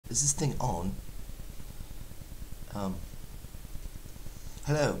Is this thing on?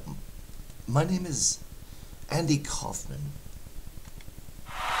 Hello. My name is Andy Kaufman.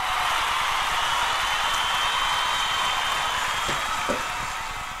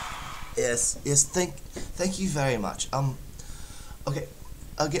 Yes, thank you very much. Okay,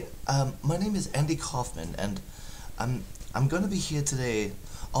 my name is Andy Kaufman, and I'm gonna be here today,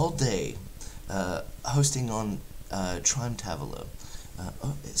 all day, hosting on, Trime Taveler.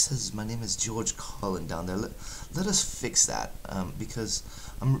 Oh, it says my name is George Collin down there. Let us fix that, because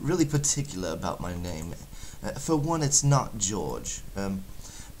I'm really particular about my name. For one, it's not George.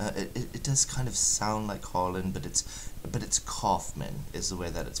 It does kind of sound like Collin, but it's Kaufman is the way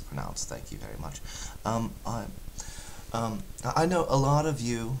that it's pronounced. Thank you very much. I know a lot of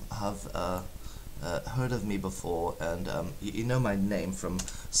you have heard of me before, and you know my name from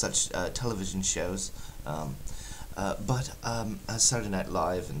such television shows. But Saturday Night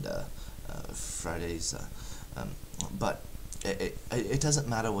Live and Fridays. But it doesn't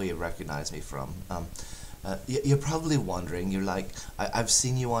matter where you recognize me from. You're probably wondering. You're like, I've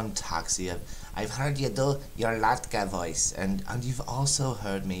seen you on Taxi. I've heard you do your Latka voice, and you've also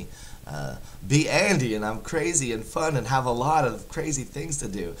heard me be Andy, and I'm crazy and fun and have a lot of crazy things to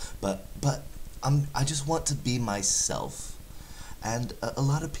do. But I just want to be myself, and a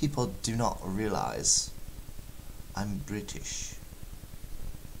lot of people do not realize I'm British.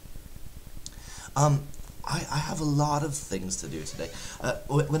 I have a lot of things to do today.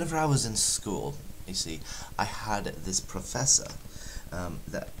 Whenever I was in school, you see, I had this professor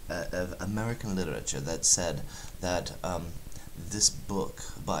of American literature that said that this book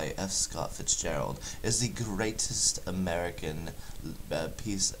by F. Scott Fitzgerald is the greatest American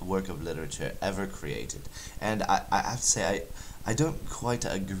work of literature ever created. And I have to say, I don't quite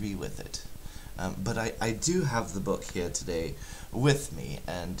agree with it. But I do have the book here today with me,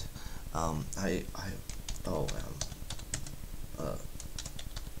 and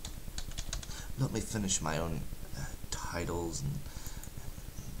let me finish my own titles. And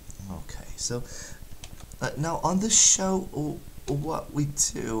okay, so now on this show, what we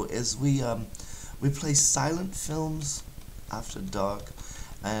do is we play silent films after dark,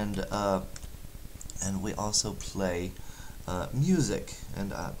 and we also play music,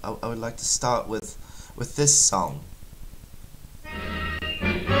 and I would like to start with this song.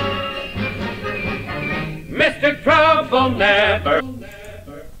 Mr. Trouble never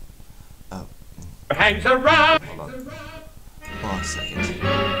hangs around. Hold on a second.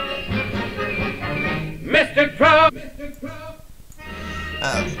 Mr. Trouble.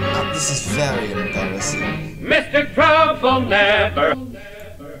 This is very embarrassing. Mr. Trouble never.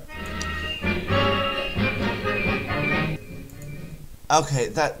 Okay,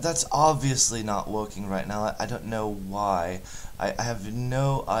 that's obviously not working right now. I don't know why. I have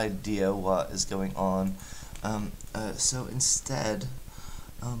no idea what is going on. So instead,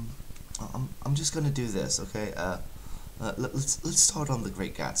 I'm just gonna do this, okay? Let's start on The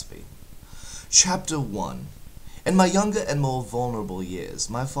Great Gatsby. Chapter 1. In my younger and more vulnerable years,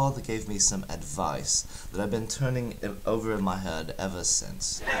 my father gave me some advice that I've been turning over in my head ever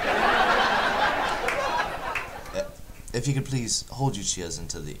since. If you could please hold your cheers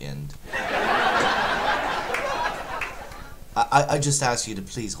until the end. I just ask you to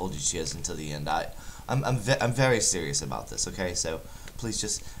please hold your cheers until the end. I'm very serious about this, okay? So please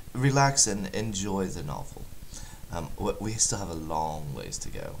just relax and enjoy the novel. We still have a long ways to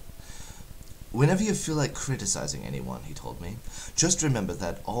go. Whenever you feel like criticizing anyone, he told me, just remember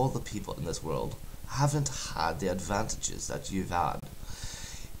that all the people in this world haven't had the advantages that you've had.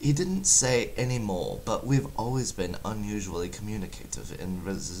 He didn't say any more, but we've always been unusually communicative in a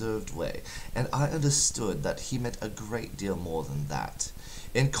reserved way, and I understood that he meant a great deal more than that.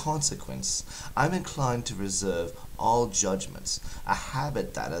 In consequence, I'm inclined to reserve all judgments, a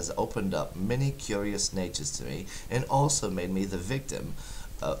habit that has opened up many curious natures to me and also made me the victim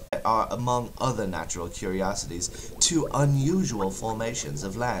are, among other natural curiosities, two unusual formations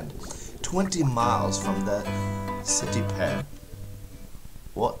of land, 20 miles from the city pair.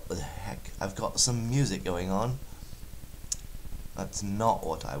 What the heck? I've got some music going on. That's not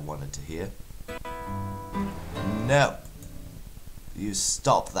what I wanted to hear. No. You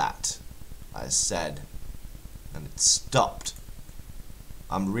stop that, I said. And it stopped.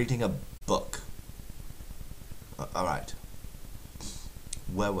 I'm reading a book. Alright.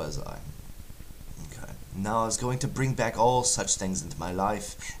 Where was I? Okay. Now I was going to bring back all such things into my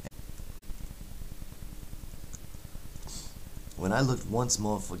life. When I looked once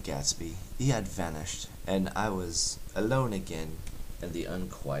more for Gatsby, he had vanished, and I was alone again in the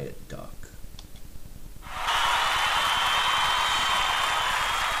unquiet dark.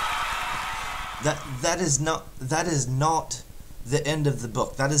 That is not the end of the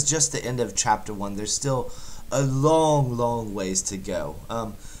book. That is just the end of chapter 1. There's still a long ways to go.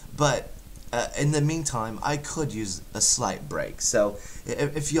 But in the meantime, I could use a slight break. So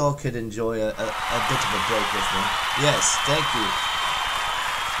if y'all could enjoy a bit of a break with me. Yes, thank you.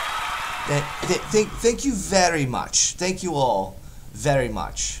 Thank you very much. Thank you all very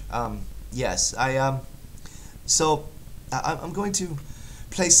much. Yes, so I'm going to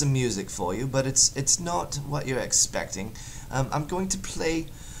play some music for you, but it's not what you're expecting. I'm going to play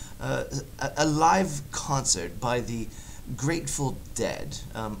a live concert by the Grateful Dead.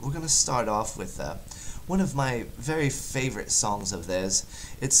 We're going to start off with one of my very favorite songs of theirs.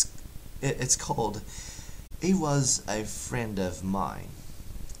 It's called "He Was a Friend of Mine."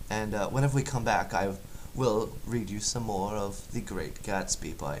 And whenever we come back, I will read you some more of The Great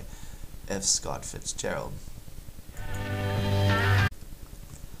Gatsby by F. Scott Fitzgerald.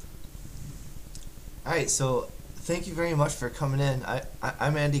 Alright, so thank you very much for coming in.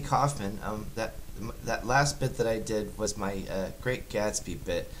 I'm Andy Kaufman. That last bit that I did was my Great Gatsby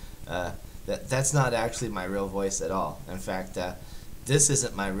bit. That's not actually my real voice at all. In fact, this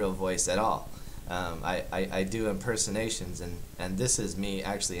isn't my real voice at all. I do impersonations, and this is me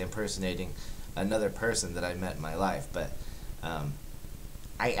actually impersonating another person that I met in my life. But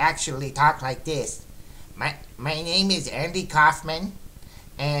I actually talk like this. My name is Andy Kaufman,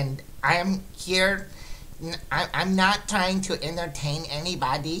 and I'm here. I'm not trying to entertain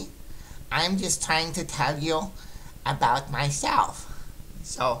anybody. I'm just trying to tell you about myself.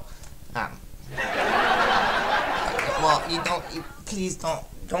 So, well, please don't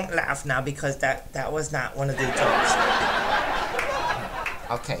laugh now, because that was not one of the jokes.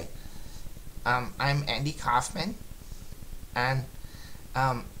 Okay. I'm Andy Kaufman, and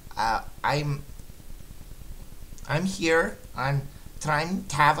I'm here on Trime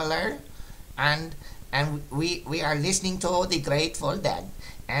Taveler, and we are listening to the Grateful Dead,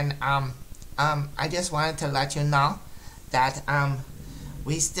 and I just wanted to let you know that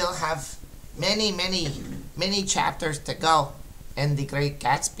we still have many chapters to go in The Great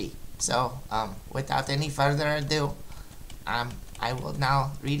Gatsby. So without any further ado, I will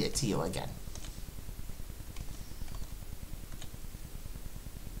now read it to you again.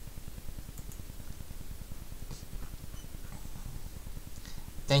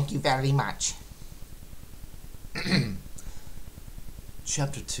 Thank you very much.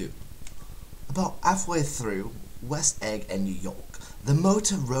 Chapter 2. About halfway through West Egg and New York, the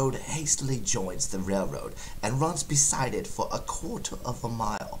motor road hastily joins the railroad and runs beside it for a quarter of a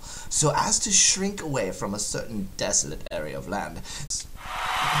mile, so as to shrink away from a certain desolate area of land.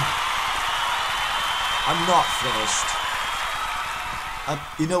 I'm not finished.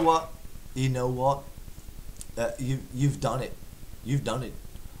 You know what? You've done it. You've done it.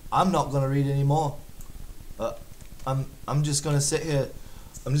 I'm not gonna read anymore. I'm just gonna sit here.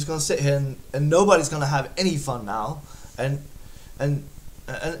 I'm just gonna sit here, and nobody's gonna have any fun now. And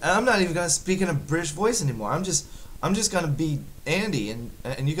I'm not even gonna speak in a British voice anymore. I'm just gonna be Andy, and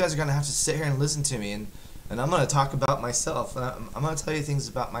you guys are gonna have to sit here and listen to me, and I'm gonna talk about myself. I'm gonna tell you things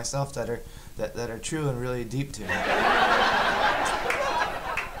about myself that are true and really deep to me.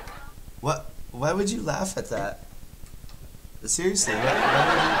 What? Why would you laugh at that? Seriously, why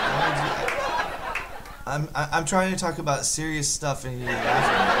would you? I'm trying to talk about serious stuff and you're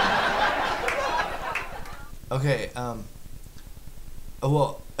laughing at me. Okay,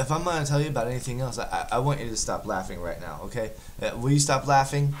 well, if I'm gonna tell you about anything else, I want you to stop laughing right now, okay? Will you stop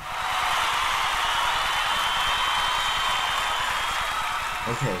laughing?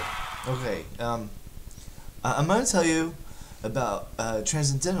 Okay, I'm gonna tell you about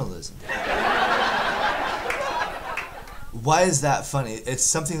transcendentalism. Why is that funny? It's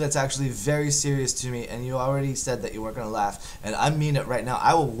something that's actually very serious to me, and you already said that you weren't going to laugh, and I mean it right now.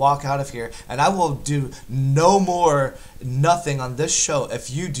 I will walk out of here, and I will do nothing on this show if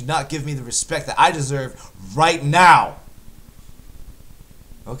you do not give me the respect that I deserve right now.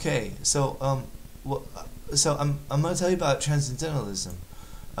 Okay, so I'm going to tell you about transcendentalism.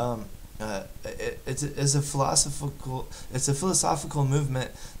 It's a philosophical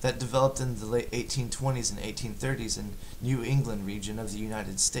movement that developed in the late 1820s and 1830s in New England region of the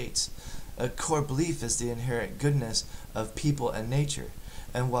United States. A core belief is the inherent goodness of people and nature.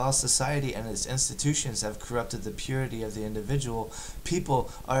 And while society and its institutions have corrupted the purity of the individual,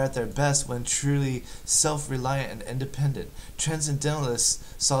 people are at their best when truly self-reliant and independent. Transcendentalists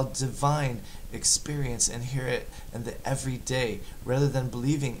saw divine experience inherent in the everyday. Rather than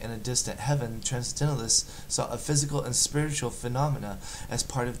believing in a distant heaven, transcendentalists saw a physical and spiritual phenomena as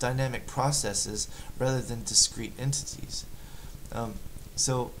part of dynamic processes rather than discrete entities.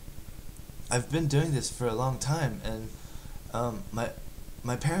 So I've been doing this for a long time, and my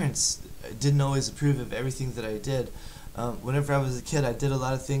parents didn't always approve of everything that I did. Whenever I was a kid, I did a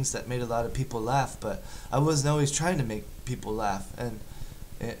lot of things that made a lot of people laugh, but I wasn't always trying to make people laugh. And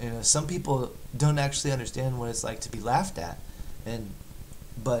some people don't actually understand what it's like to be laughed at,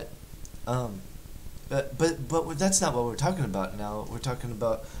 but that's not what we're talking about now. We're talking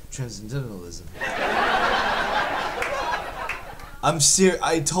about transcendentalism. I'm serious.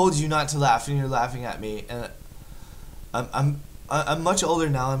 I told you not to laugh, and you're laughing at me. And I'm much older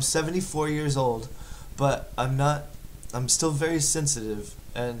now. I'm 74 years old, but I'm not. I'm still very sensitive,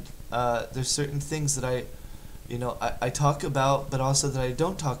 and there's certain things that I talk about, but also that I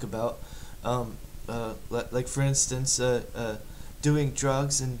don't talk about. Like for instance, doing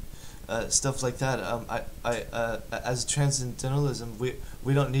drugs and stuff like that. As transcendentalism, we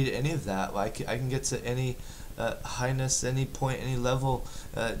don't need any of that. I can get to any highness, any point, any level,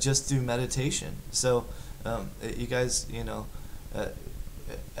 just through meditation. So, you guys,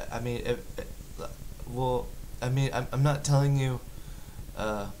 I mean, I'm not telling you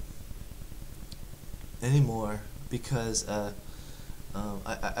anymore because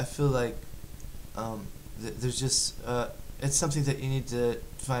I feel like there's just it's something that you need to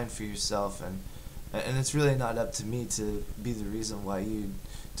find for yourself, and it's really not up to me to be the reason why you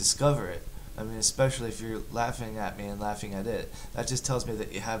discover it. I mean, especially if you're laughing at me and laughing at it, that just tells me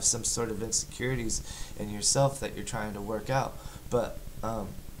that you have some sort of insecurities in yourself that you're trying to work out. But I'm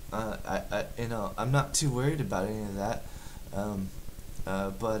not too worried about any of that.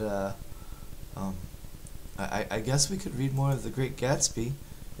 I guess we could read more of The Great Gatsby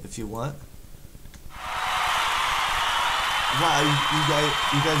if you want. Wow,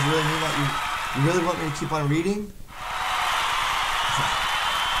 you guys really mean that? You really want me to keep on reading?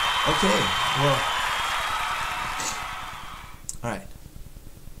 Okay, well, alright.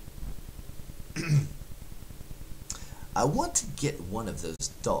 I want to get one of those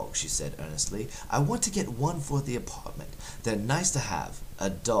dogs, she said earnestly. I want to get one for the apartment. They're nice to have, a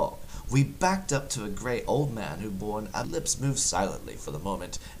dog. We backed up to a gray old man who bore our lips moved silently for the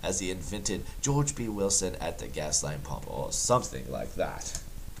moment as he invented George B. Wilson at the gas line pump, or something like that.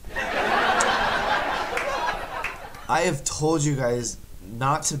 I have told you guys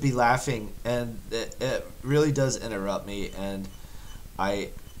not to be laughing, and it really does interrupt me, and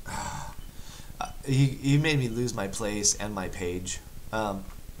you made me lose my place and my page.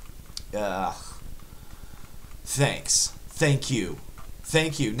 Thanks. Thank you.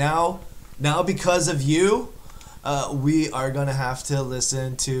 Now because of you, we are gonna have to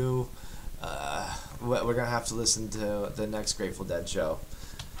listen to we're gonna have to listen to the next Grateful Dead show.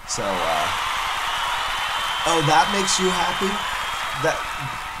 So oh, that makes you happy? That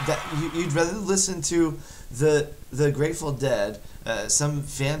you'd rather listen to the Grateful Dead, some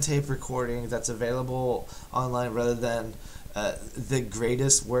fan tape recording that's available online, rather than the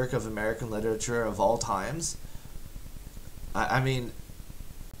greatest work of American literature of all times? I mean,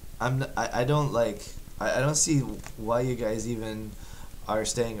 I don't see why you guys even are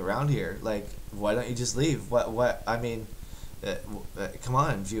staying around here. Like, why don't you just leave? What I mean, come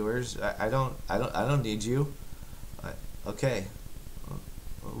on, viewers. I don't need you. Okay.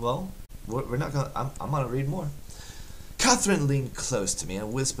 Well, we're not gonna. I'm gonna read more. Catherine leaned close to me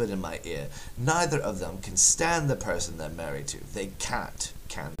and whispered in my ear, "Neither of them can stand the person they're married to. They can't.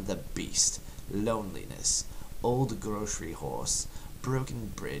 Can the beast, loneliness, old grocery horse, broken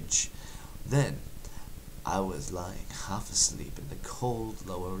bridge." Then I was lying half asleep in the cold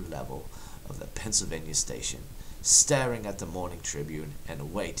lower level of the Pennsylvania station, staring at the Morning Tribune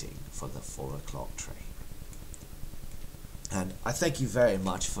and waiting for the 4 o'clock train. And I thank you very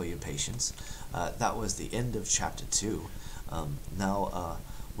much for your patience. That was the end of chapter 2. Now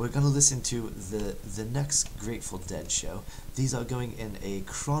we're going to listen to the next Grateful Dead show. These are going in a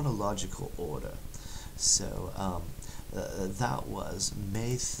chronological order. So that was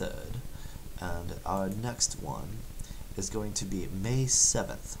May 3rd, and our next one is going to be May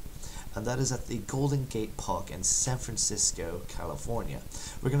 7th. And that is at the Golden Gate Park in San Francisco, California.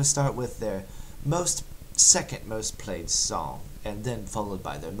 We're going to start with their second most played song, and then followed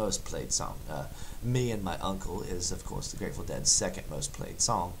by their most played song. Me and My Uncle is, of course, the Grateful Dead's second most played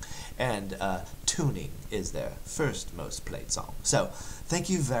song, and Tuning is their first most played song. So, thank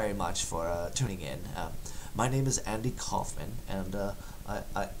you very much for tuning in. My name is Andy Kaufman, and I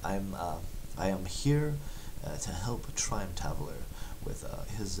am here to help Trime Taveler with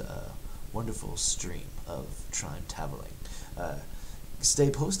his wonderful stream of Trime Taveling.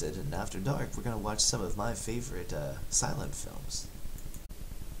 Stay posted, and after dark, we're going to watch some of my favorite silent films.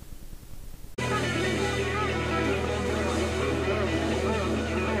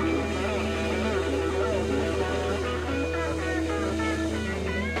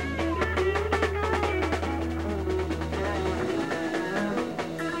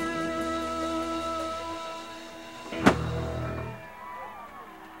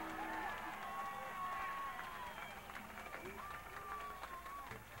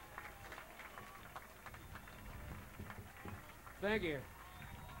 Thank you.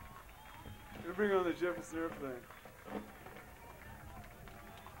 We'll bring on the Jefferson airplane.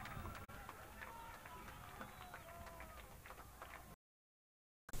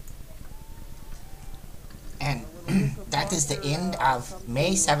 And that is the end of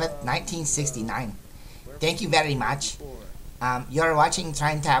May 7th, 1969. Thank you very much. You're watching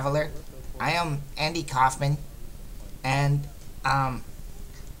Trime Taveler. I am Andy Kaufman. And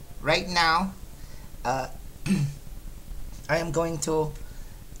right now, I'm going to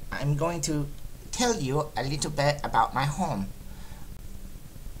tell you a little bit about my home.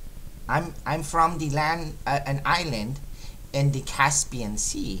 I'm from the land, an island in the Caspian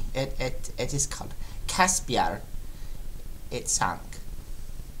Sea. It is called Caspiar. It sunk.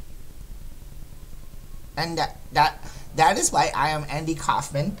 And that is why I am Andy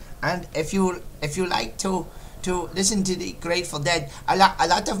Kaufman. And if you like to listen to the Grateful Dead, a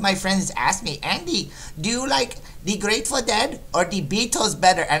lot of my friends ask me, Andy, do you like the Grateful Dead or the Beatles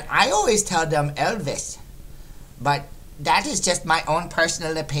better? And I always tell them Elvis. But that is just my own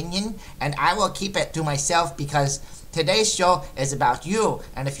personal opinion, and I will keep it to myself because today's show is about you.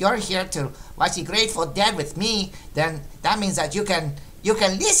 And if you're here to watch the Grateful Dead with me, then that means that you can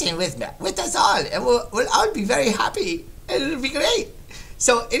listen with me, with us all, and we'll all be very happy, and it'll be great.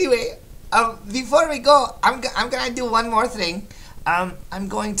 So anyway, before we go, I'm gonna do one more thing. I'm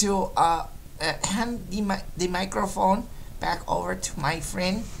going to hand the microphone back over to my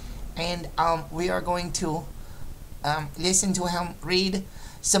friend, and we are going to listen to him read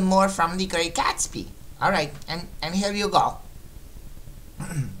some more from The Great Gatsby. All right, and here you go.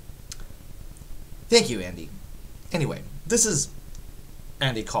 Thank you, Andy. Anyway, this is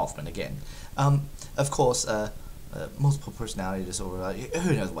Andy Kaufman again. Of course, multiple personality disorder.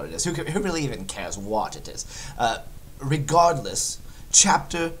 Who knows what it is? Who really even cares what it is? Regardless,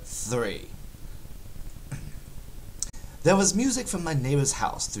 Chapter 3. There was music from my neighbor's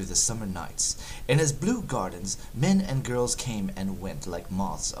house through the summer nights. In his blue gardens, men and girls came and went like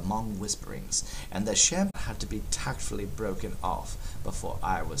moths among whisperings, and the champagne had to be tactfully broken off before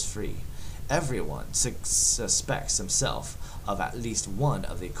I was free. Everyone suspects himself of at least one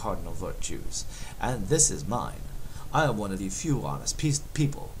of the cardinal virtues, and this is mine. I am one of the few honest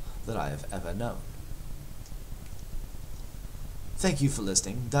people that I have ever known. Thank you for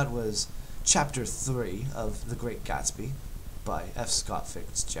listening. That was Chapter 3 of The Great Gatsby by F. Scott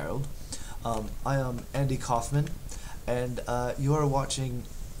Fitzgerald. I am Andy Kaufman, and you are watching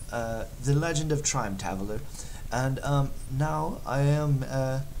The Legend of Trime Taveler. And now I am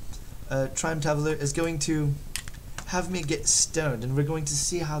Trime Taveler is going to have me get stoned, and we're going to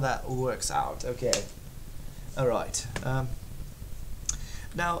see how that works out. Okay. Alright.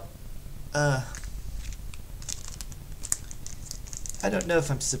 Now, I don't know if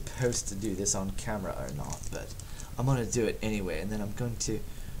I'm supposed to do this on camera or not, but I'm going to do it anyway, and then I'm going to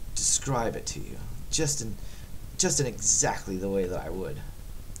describe it to you, just in exactly the way that I would.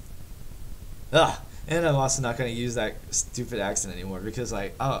 And I'm also not going to use that stupid accent anymore, because,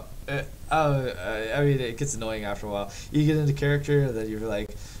 like, I mean, it gets annoying after a while. You get into character, and then you're,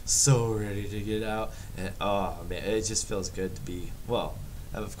 like, so ready to get out, and, oh, man, it just feels good to be, well,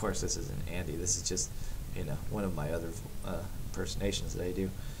 of course, this isn't Andy, this is just, you know, one of my other impersonations that I do.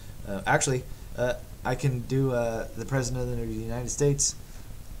 Actually, I can do the President of the United States.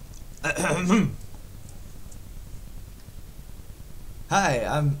 Hi,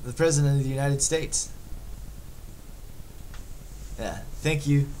 I'm the President of the United States. Yeah, thank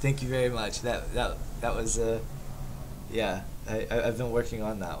you very much. That was yeah, I've been working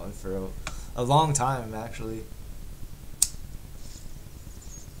on that one for a long time, actually.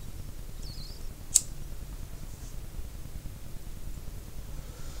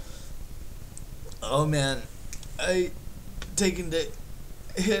 Oh man, I taken the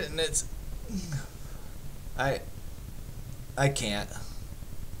hit, and it's I can't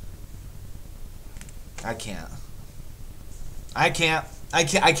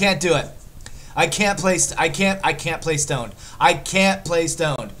do it. I can't play stoned. I can't play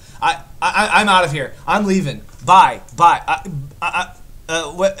stoned. I'm out of here. I'm leaving. Bye.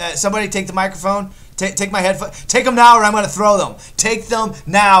 Somebody take the microphone. Take my headphones. Take them now, or I'm going to throw them. Take them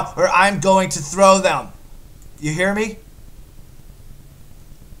now, or I'm going to throw them. You hear me?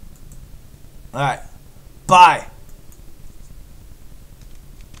 All right. Bye.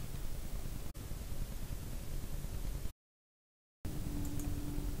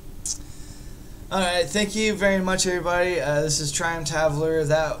 Alright, thank you very much, everybody. This is Trime Taveler.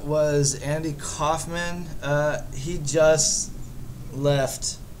 That was Andy Kaufman. He just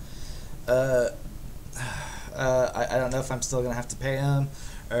left. I don't know if I'm still going to have to pay him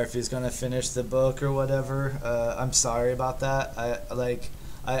or if he's gonna finish the book or whatever. I'm sorry about that.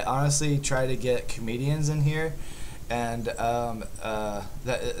 I honestly try to get comedians in here, and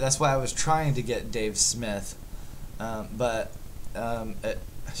that's why I was trying to get Dave Smith, but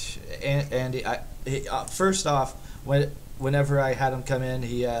Andy, first off, whenever I had him come in,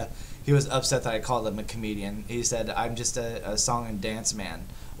 he was upset that I called him a comedian. He said, "I'm just a song and dance man,"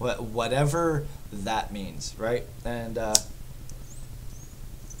 whatever that means, right? And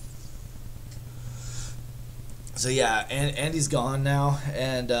so yeah, Andy's gone now,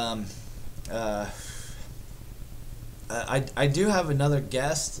 and I do have another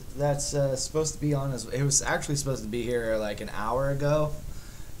guest that's supposed to be on. It was actually supposed to be here like an hour ago,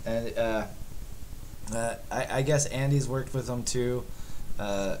 and I guess Andy's worked with him too.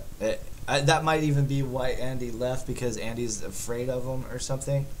 That might even be why Andy left, because Andy's afraid of him or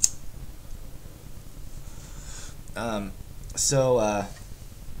something.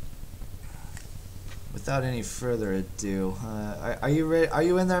 Without any further ado, are you ready? Are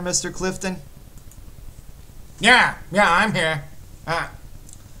you in there, Mr. Clifton? Yeah, I'm here.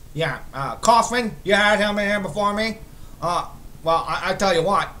 Kaufman, you had him in here before me. Well, I tell you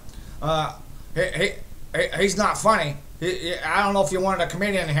what, he's not funny. I don't know if you wanted a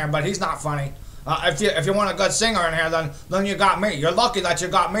comedian in here, but he's not funny. If you want a good singer in here, then you got me. You're lucky that you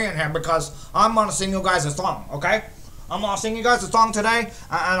got me in here, because I'm gonna sing you guys a song, okay? I'm gonna sing you guys a song today,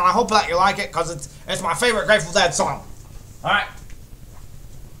 and I hope that you like it, because it's my favorite Grateful Dead song. All right?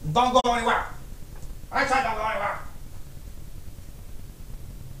 Don't go anywhere. I said don't go anywhere.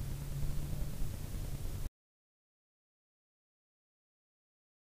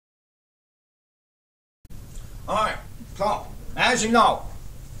 All right. So, as you know,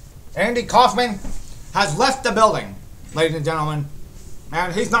 Andy Kaufman has left the building, ladies and gentlemen,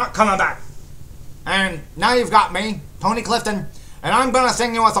 and he's not coming back. And now you've got me, Tony Clifton, and I'm gonna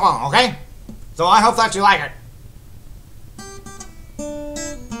sing you a song, okay? So I hope that you like it.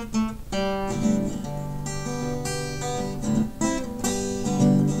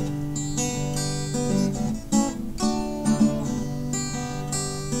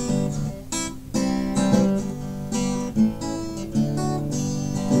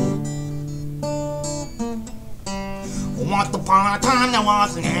 Once upon a time there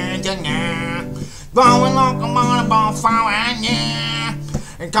was an engineer blowing locomotive on fire, and yeah,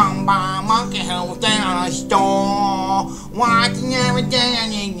 and come by a monkey who was in a store, watching every day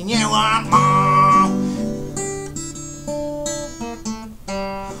and eating you want more.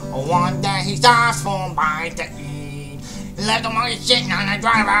 One day he stops for a bite to eat, left the monkey sitting on the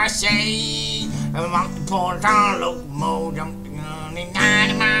driver's seat, and the monkey pulled on a locomotive, 90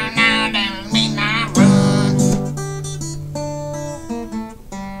 miles an hour down the midnight run.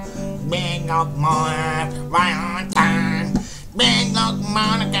 Big locomotive, right on time. Big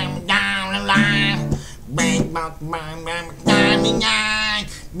locomotive coming down the line. Big locomotive, 99.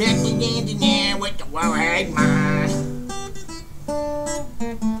 Big engineer with the worried mind.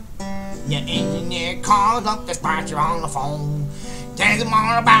 The engineer calls up the dispatcher on the phone, tells him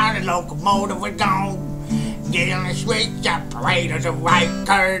all about the locomotive was gone. Get on the switch, operators are right,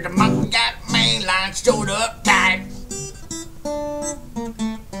 'cause the monkey got main line stood up tight.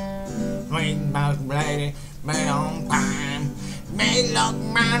 Big boss lady, made on time. Big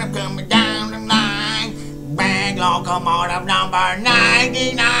locomotive coming down the line. Big locomotive number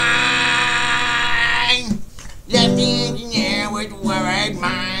 99. Left the engineer with a worried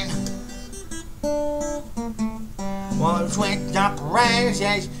mind. Well, the switch operator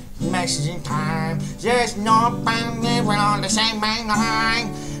says message in time. Says northbound living on the same main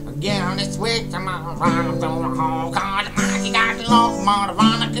line. Get on the switch, I'm gonna run through the hole, 'cause the monkey got the locomotive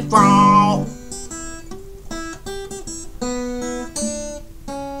under control.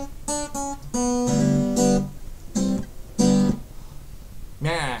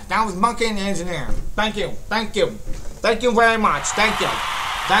 Yeah, that was Monkey and the Engineer. Thank you very much. Thank you.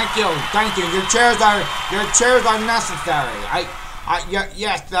 Your chairs are necessary.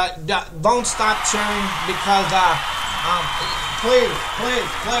 Yes. Don't stop cheering, because please.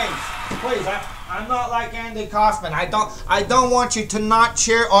 I'm not like Andy Kaufman. I don't want you to not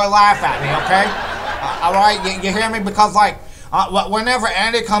cheer or laugh at me, okay? All right, you hear me? Because whenever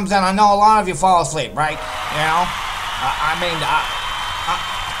Andy comes in, I know a lot of you fall asleep, right? You know,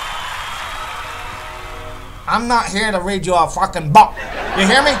 I'm not here to read you a fucking book. You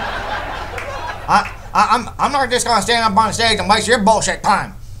hear me? I'm not just gonna stand up on stage and waste your bullshit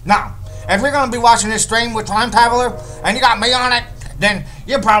time. No. If you're gonna be watching this stream with Trime Taveler and you got me on it, then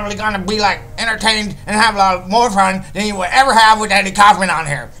you're probably gonna be entertained and have a lot more fun than you would ever have with Andy Kaufman on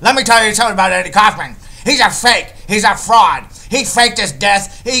here. Let me tell you something about Andy Kaufman. He's a fake. He's a fraud. He faked his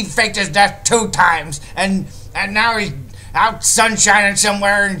death. He faked his death 2 times, and now he's out sunshining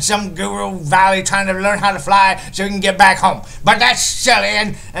somewhere in some guru valley trying to learn how to fly so he can get back home. But that's silly,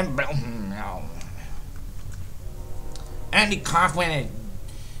 and Andy Kaufman is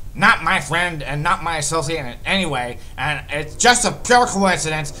not my friend and not my associate in any way, and it's just a pure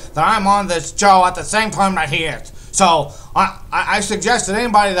coincidence that I'm on this show at the same time that he is. So I suggest that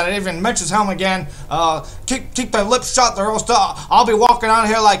anybody that even mentions him again, keep their lips shut, or else I'll be walking out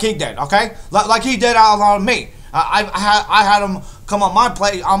here like he did, okay? Like he did out on me. I had him come on my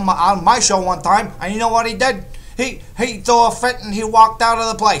play on my show one time, and you know what he did? He threw a fit and he walked out of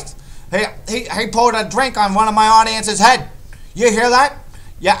the place. He poured a drink on one of my audience's head. You hear that?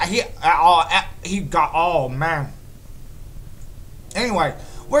 Yeah, he got, oh man. Anyway,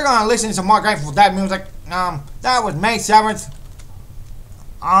 we're gonna listen to some more Grateful Dead music. That was May 7th.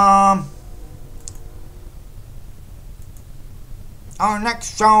 Our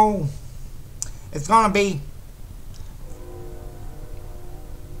next show is gonna be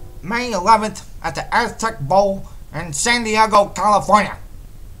May 11th at the Aztec Bowl in San Diego, California.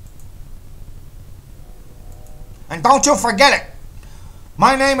 And don't you forget it.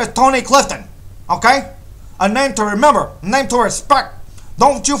 My name is Tony Clifton, okay? A name to remember, a name to respect.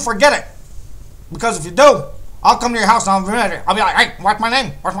 Don't you forget it. Because if you do, I'll come to your house and I'll be like, hey, what's my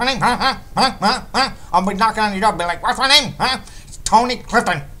name? What's my name? Huh? I'll be knocking on your door, be like, what's my name? Huh? It's Tony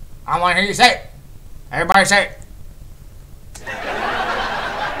Clifton. I want to hear you say it. Everybody say it.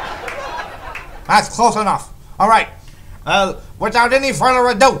 That's close enough. All right. Without any further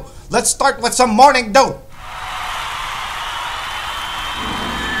ado, let's start with some morning dew.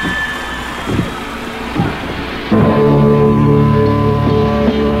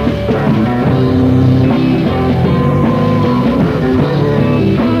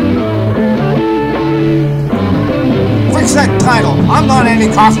 Fix that title. I'm not Andy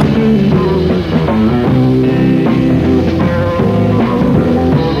Kaufman.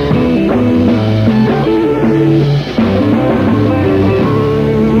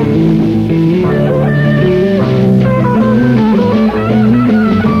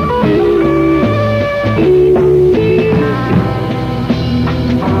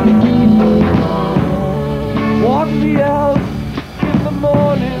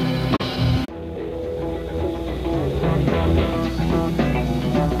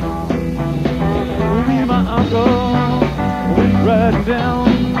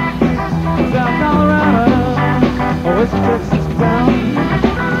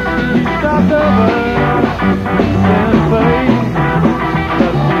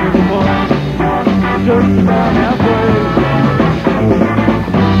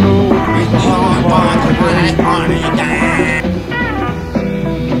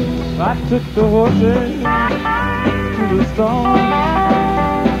 I took the horses to the stall,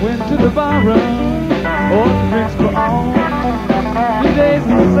 went to the bar room, all the drinks were on. 3 days in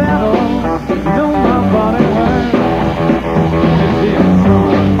the saddle, you know my body works. It's in the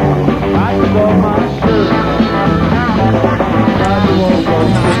sun, I took off my shirt,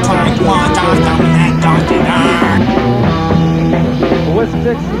 tried to walk off. West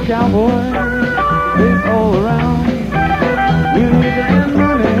Texas cowboy is all around. With and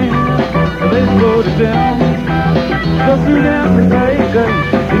money, they slowed it down. Just through every day,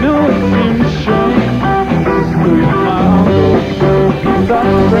 you know it seems a shame. My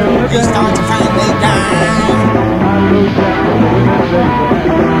uncle started to find me down. I know Jack when I say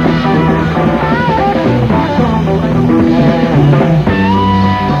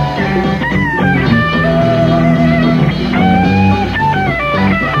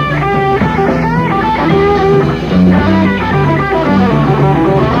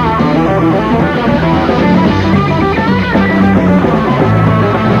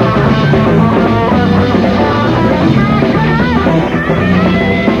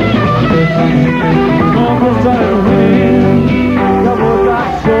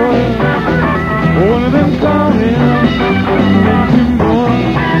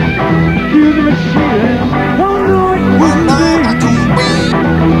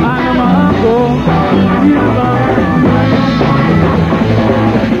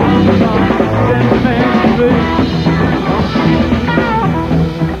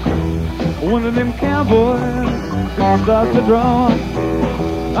one of them cowboys starts to draw.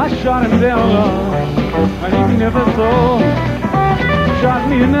 I shot him down, and he never saw. Shot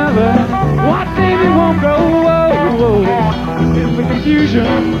me another. What baby won't go? Whoa. It's the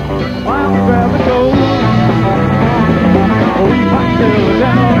confusion. I'll grab the gold. Oh, we might sail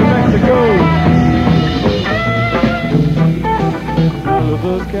down to Mexico. All of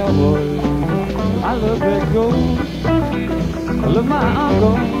those cowboys I love that gold. I love my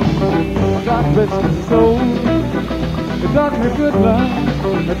uncle. God rest his soul. He taught me good love.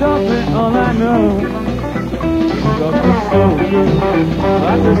 He taught me all I know. He taught me so good.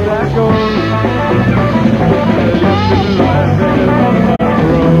 I miss that gold. Left and right there on the road.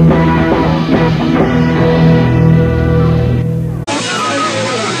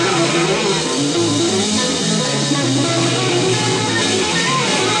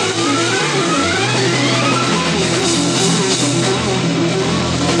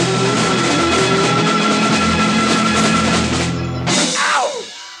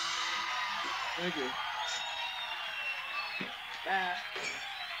 Thank you. Dad.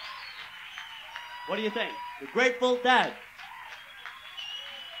 What do you think? The Grateful Dead.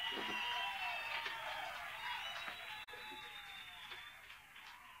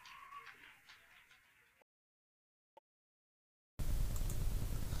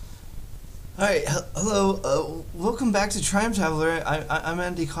 Alright, hello, welcome back to Trime Taveler. I'm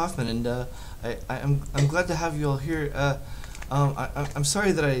Andy Kaufman, and I'm glad to have you all here. I'm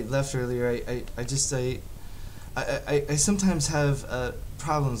sorry that I left earlier. I sometimes have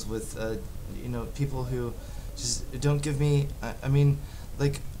problems with people who just don't give me. I'm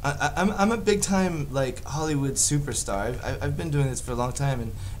a big time Hollywood superstar. I've been doing this for a long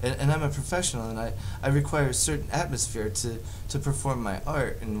time, and I'm a professional, and I require a certain atmosphere to perform my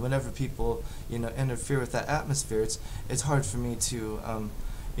art. And whenever people interfere with that atmosphere, it's hard for me to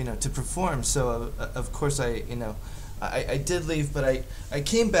to perform. So of course I did leave, but I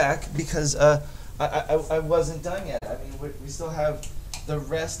came back because I wasn't done yet. I mean, we still have the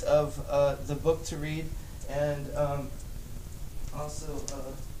rest of the book to read, and also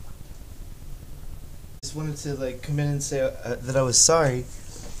just wanted to come in and say that I was sorry.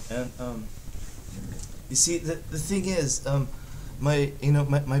 And you see, the thing is, my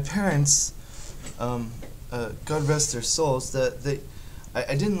parents, God rest their souls,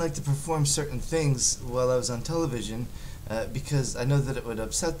 I didn't like to perform certain things while I was on television because I know that it would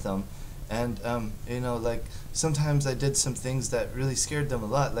upset them. And sometimes I did some things that really scared them a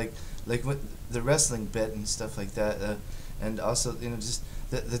lot, like with the wrestling bit and stuff like that, and also just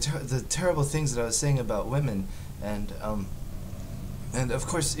the terrible things that I was saying about women, and of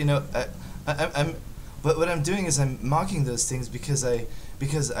course I'm but what I'm doing is I'm mocking those things because I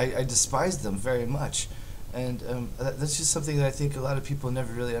despise them very much, and that's just something that I think a lot of people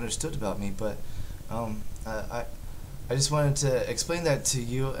never really understood about me. But I just wanted to explain that to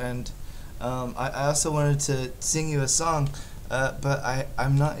you, and I also wanted to sing you a song, but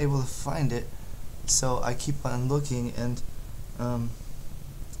I'm not able to find it, so I keep on looking, and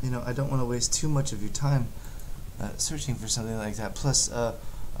I don't want to waste too much of your time searching for something like that. Plus,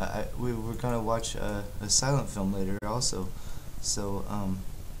 we were going to watch a silent film later also, so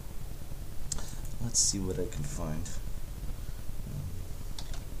let's see what I can find.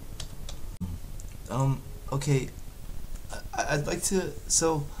 Okay, I'd like to,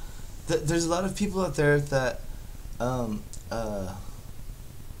 so there's a lot of people out there that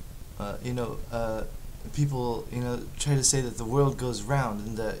people try to say that the world goes round,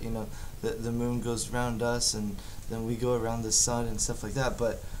 and that the moon goes around us, and then we go around the sun and stuff like that.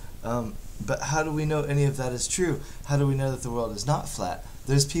 But how do we know any of that is true? How do we know that the world is not flat?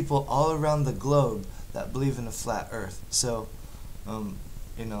 There's people all around the globe that believe in a flat Earth. So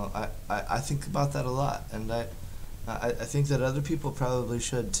I think about that a lot, and I think that other people probably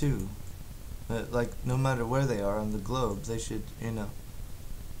should too. No matter where they are on the globe, they should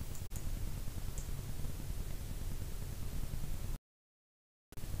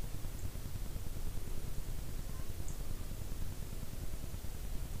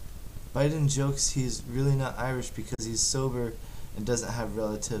Biden jokes he's really not Irish because he's sober and doesn't have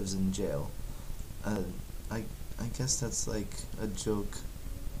relatives in jail. I guess that's like a joke.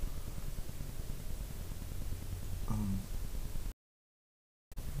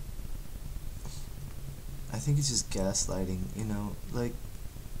 I think it's just gaslighting,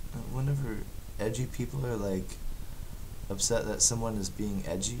 whenever edgy people are upset that someone is being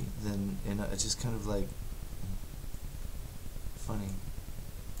edgy, then it's just kind of funny.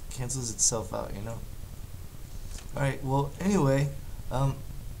 Cancels itself out, Alright, well, anyway, I'm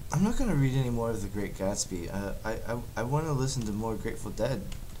not going to read any more of The Great Gatsby. I want to listen to more Grateful Dead.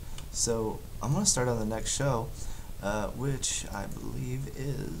 So, I'm going to start on the next show, which I believe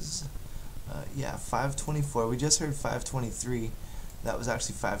is, 524. We just heard 523. That was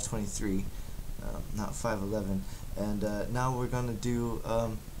actually 523, not 511. And now we're going to do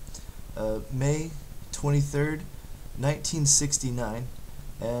May 23rd, 1969.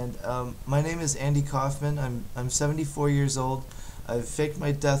 And my name is Andy Kaufman. I'm 74 years old. I've faked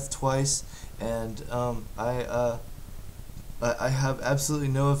my death twice, and I have absolutely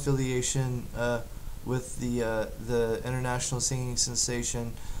no affiliation with the international singing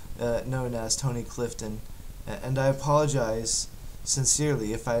sensation known as Tony Clifton, and I apologize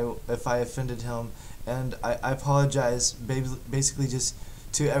sincerely if I offended him, and I apologize basically just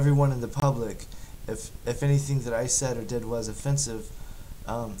to everyone in the public if anything that I said or did was offensive,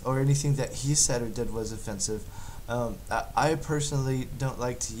 or anything that he said or did was offensive. I personally don't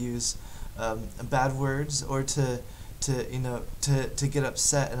like to use bad words or to get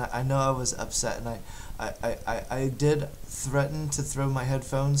upset, and I know I was upset, and I did threaten to throw my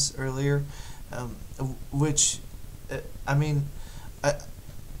headphones earlier, which I mean,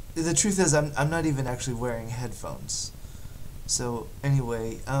 the truth is I'm not even actually wearing headphones. So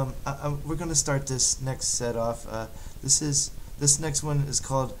anyway, we're gonna start this next set off. This next one is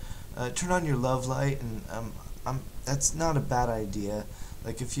called "Turn On Your Love Light," and that's not a bad idea.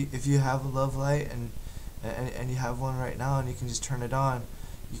 Like if you have a love light and you have one right now and you can just turn it on,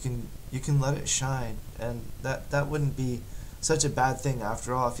 you can let it shine, and that wouldn't be such a bad thing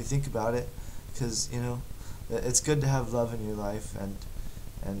after all if you think about it, because it's good to have love in your life, and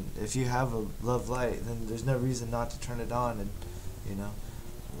if you have a love light, then there's no reason not to turn it on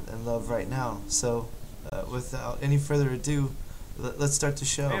and love right now. So without any further ado, let's start the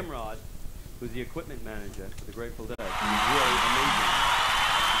show. Ramrod, who's the equipment manager for the Grateful Dead, he's really amazing.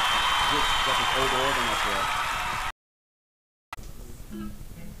 Just got this old organ up here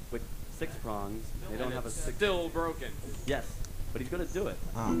with 6 prongs. They don't have a six. Still broken. Yes, but he's gonna do it.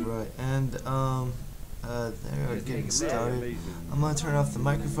 Oh, right, and there we're getting started. I'm gonna turn off the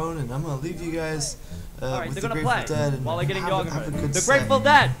microphone and I'm gonna leave you guys Alright, with they're the gonna Grateful play Dead and while they're getting have a good The set. Grateful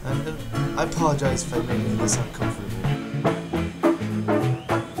Dead. And I apologize if I made any of this uncomfortable.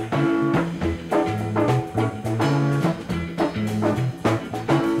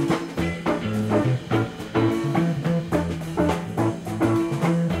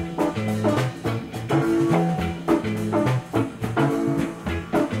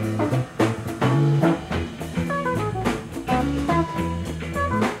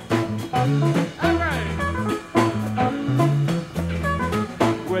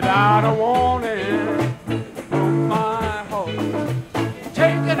 Without a warning from my heart,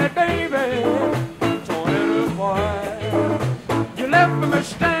 taking it, baby, torn it apart. You left me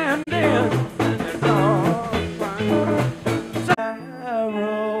standing in the dark,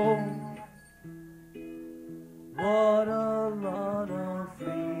 sorrow. What a lot of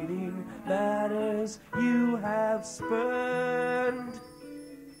fleeting letters you have spurned.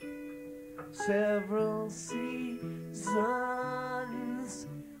 Several seasons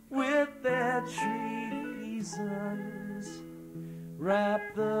with their treasons. Wrap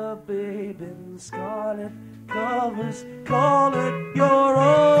the babe in scarlet covers, call it your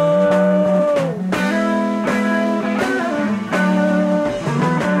own.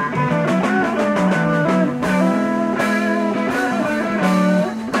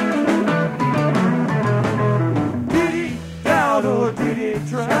 Did he doubt or did he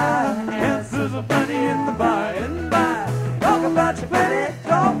try? Answers are plenty in the by and by. Talk about your plenty,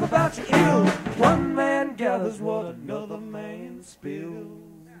 talk about your ill. One man gathers what another man spills.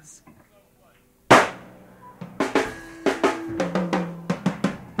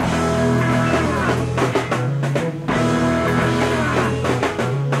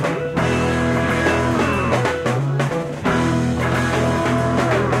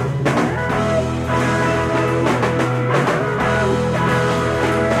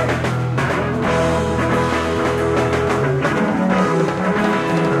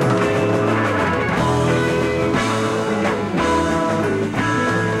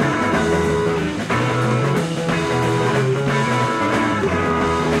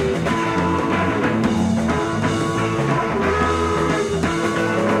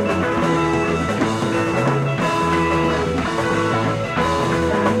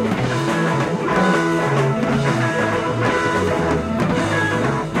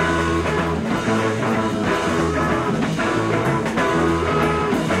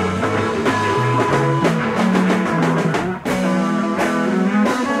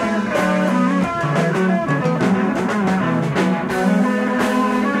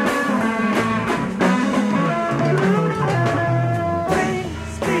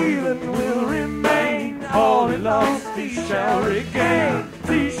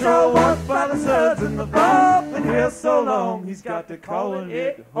 So long, he's got to call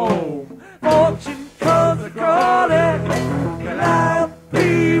it home. Fortune comes a-calling,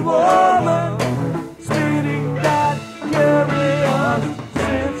 happy woman, spinning that carry-on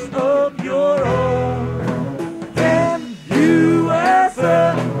sense of your own. Can you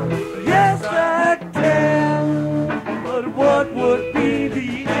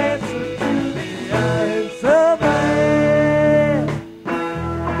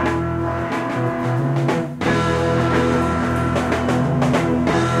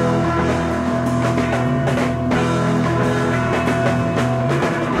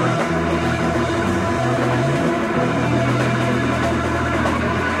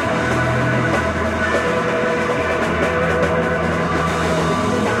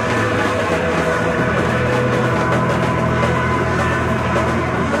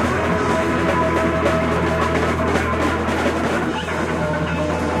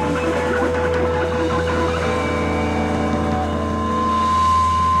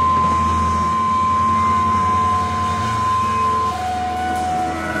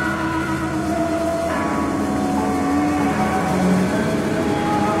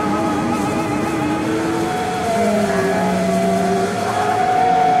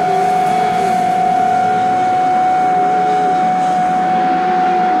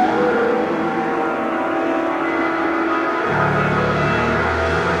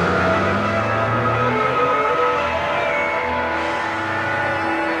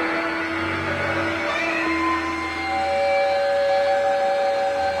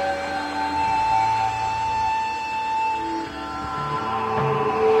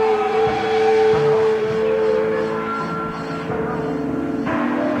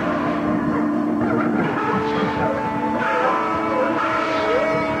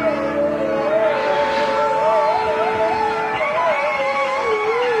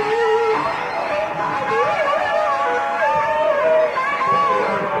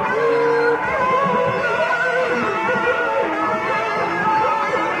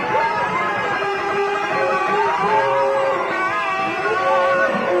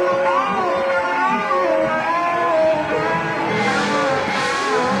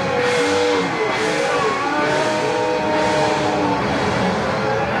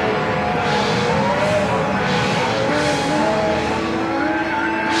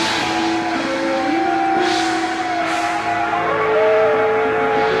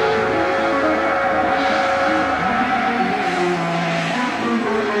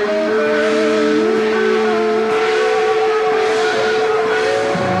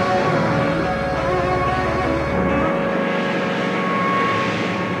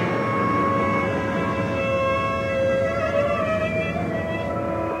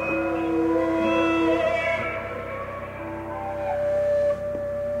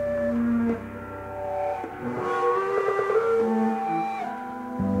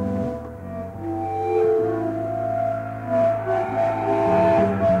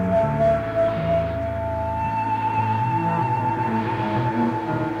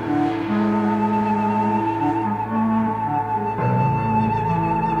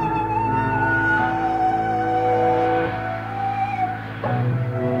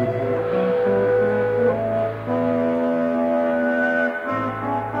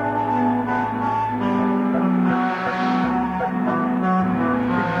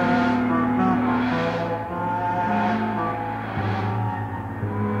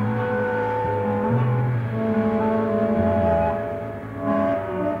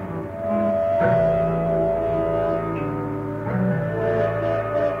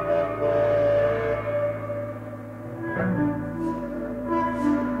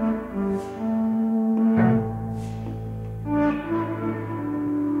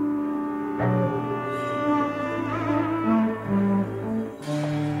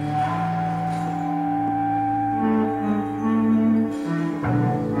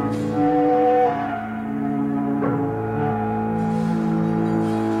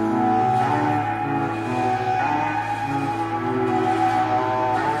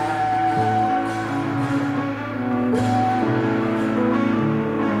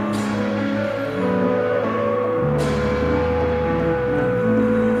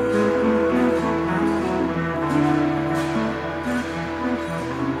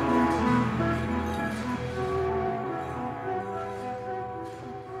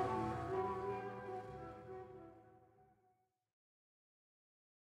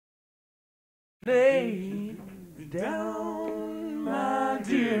Lay down, my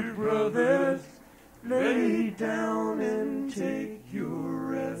dear brothers, lay down and take your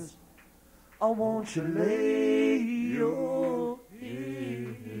rest. I want you lay your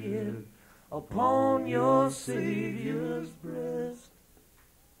head upon your Savior's breast.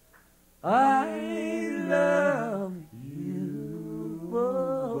 I love you,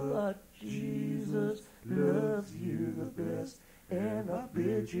 but Jesus loves you the best. And I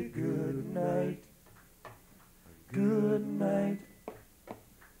bid you good night, good night,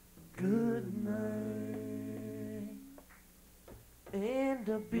 good night. And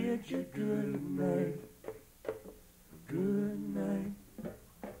I bid you good night, good night,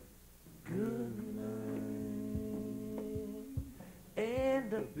 good night.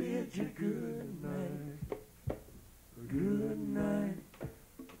 And I bid you good night, good night,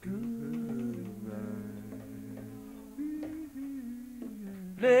 good night.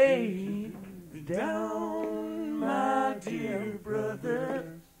 Lay down, my dear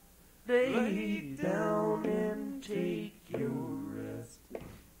brothers, lay down and take your rest.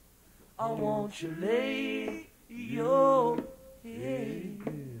 I want you lay your head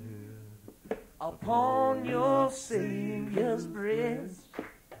upon your Savior's breast.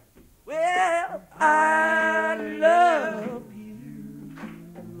 Well, I love you,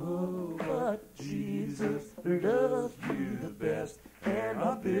 oh, but Jesus loves you the best. And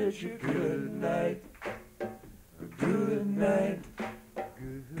I bid you good night, good night,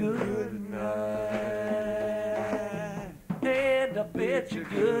 good night. And I bid you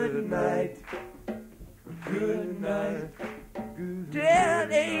good night, good night.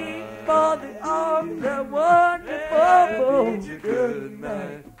 Daddy, for the arms that wonderful. Good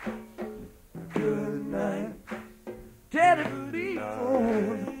night, good night. Daddy, please, for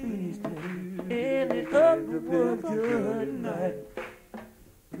the feast. And the other one, good night.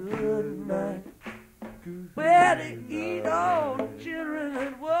 Good night. Where they eat all the children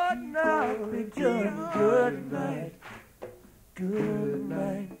and whatnot. Good night. Good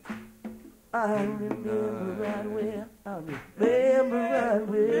night. I remember right where. I remember right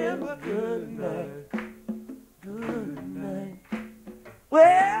where. Good night. Good night.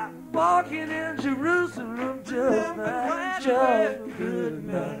 Well, walking in Jerusalem just like just good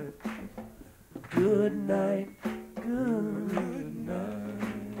night. Good night. Good night.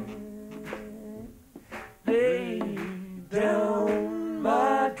 Lay down,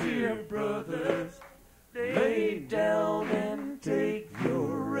 my dear brothers, lay down and take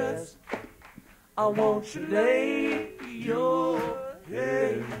your rest. I want you lay your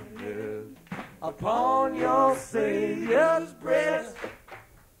head upon your Savior's breast.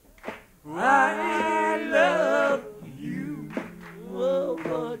 I love you, oh,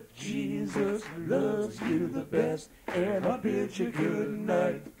 but Jesus loves you the best. And I bid you good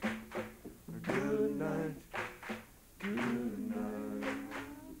night. Good night, good night.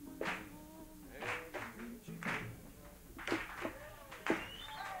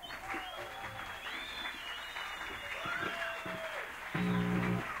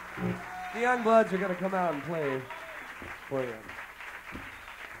 The young bloods are going to come out and play for you.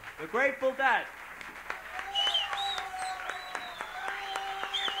 The Grateful Dead.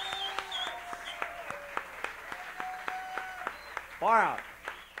 Far out.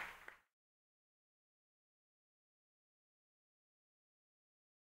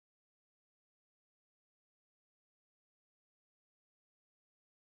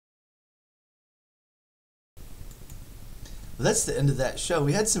 Well, that's the end of that show.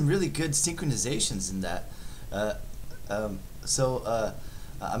 We had some really good synchronizations in that.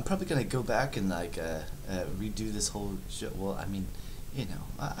 I'm probably gonna go back and redo this whole show. Well, I mean, you know,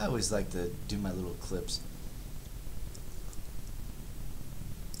 I always like to do my little clips.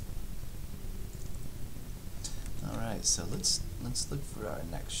 All right, so let's look for our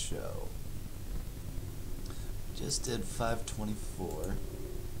next show. Just did 524.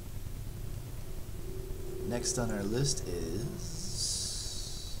 Next on our list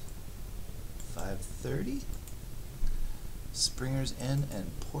is 5:30. Springer's Inn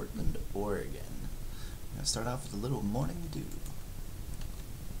in Portland, Oregon. I'm going to start off with a little Morning Dew.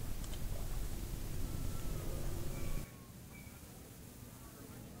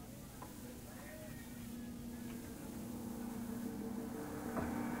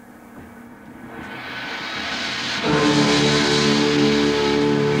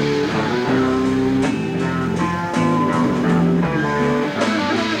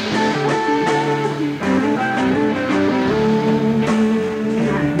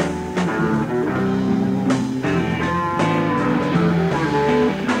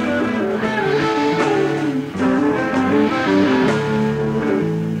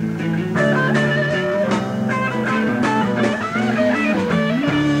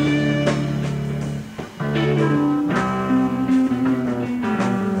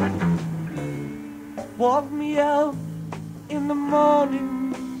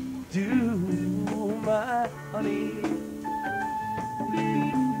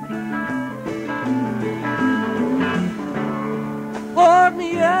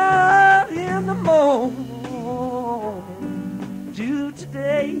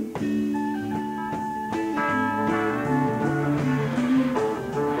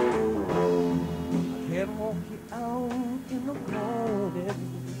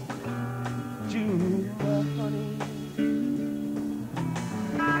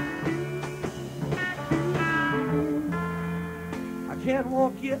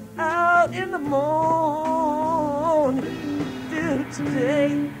 walk you out in the morning. Do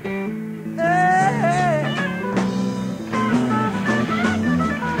today. Hey.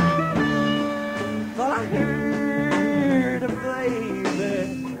 But I heard a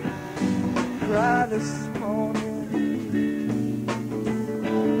baby cry this morning.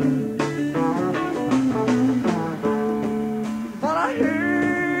 But I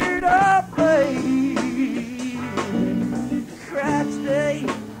heard a baby cry today.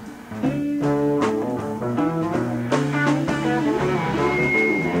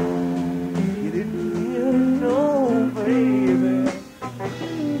 You didn't hear no baby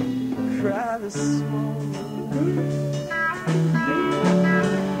cry this morning.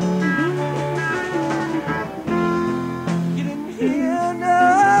 You didn't hear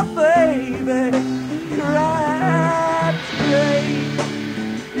no baby cry today.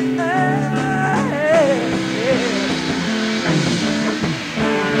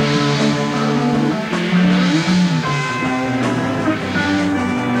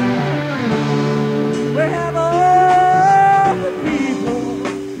 Where have all the people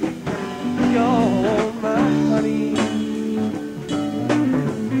gone, my honey?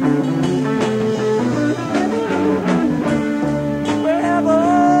 Where have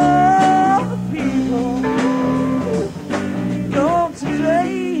all the people gone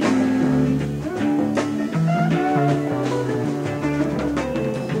today?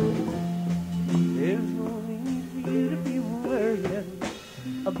 There's no need for you to be worried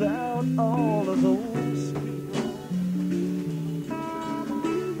about all of those people.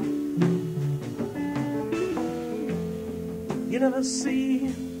 You never see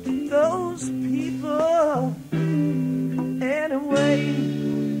those people anyway.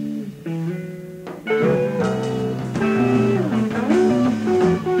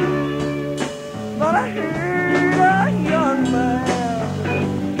 But I heard a young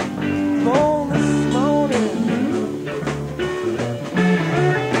man moan this morning.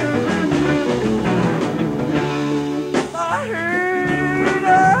 I heard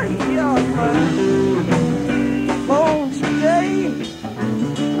a young man moan today.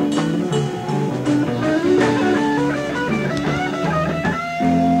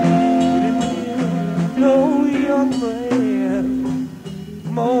 No young man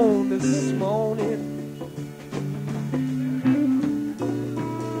moan this morning.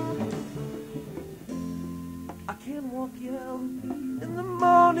 I can walk you out in the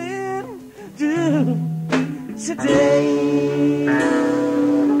morning, do today.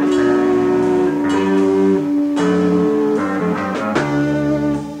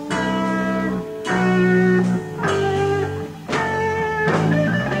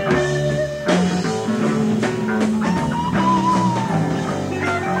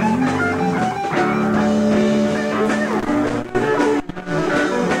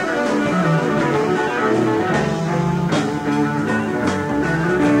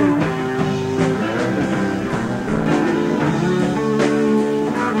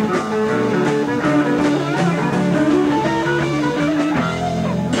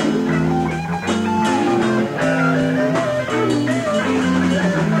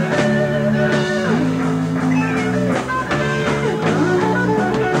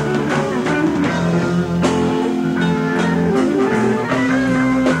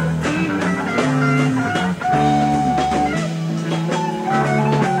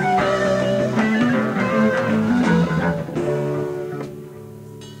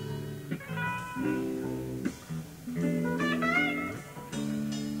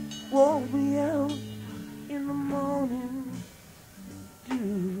 Walk me out in the morning,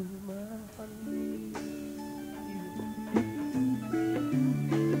 do my honey.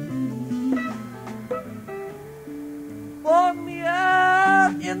 Walk me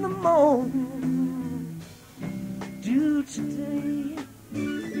out in the morning, do today. I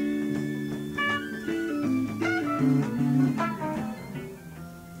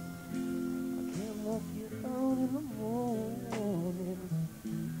can't walk you out in the morning,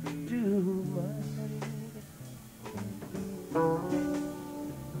 do my honey.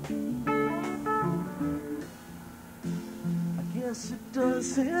 I guess it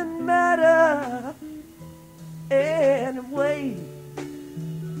doesn't matter anyway.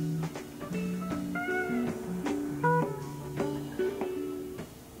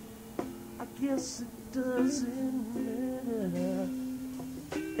 I guess it doesn't matter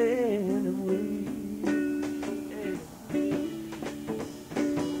anyway.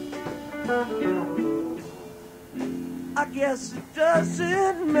 I guess it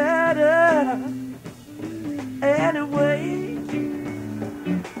doesn't matter anyway.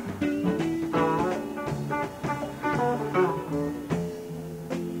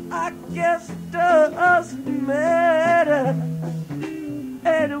 I guess it doesn't matter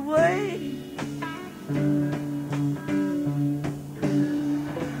anyway.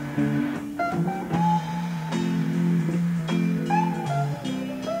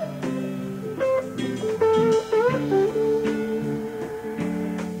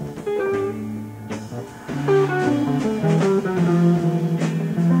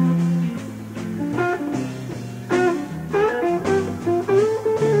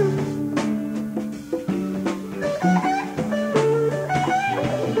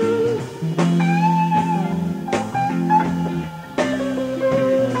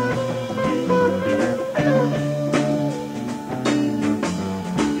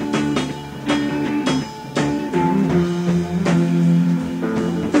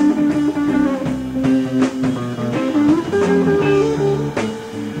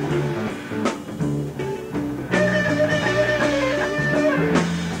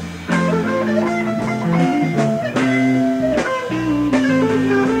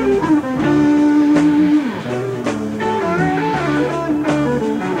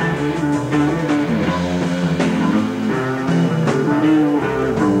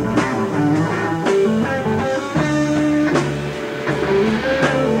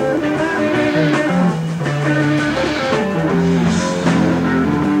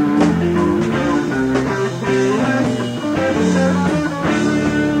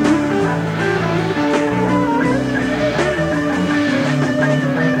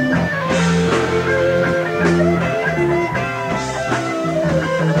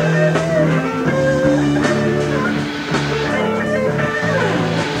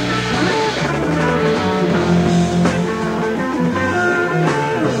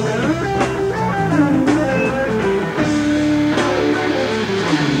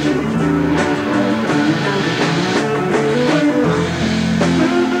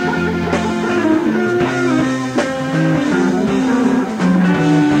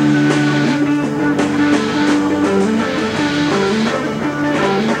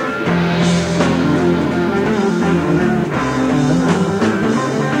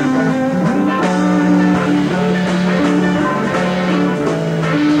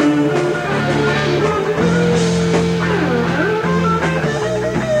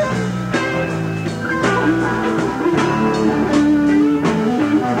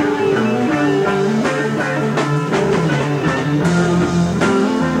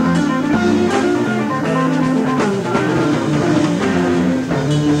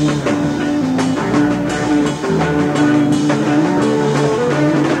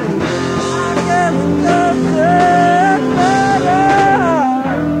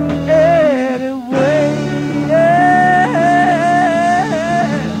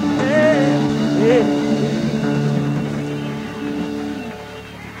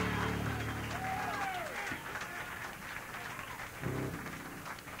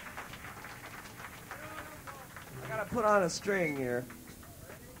 Put on a string here.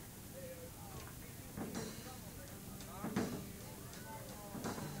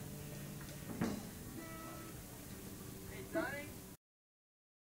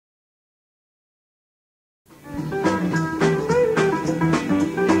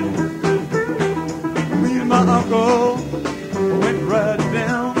 Me and my uncle went riding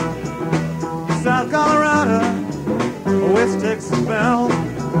down South Colorado, West Texas bound.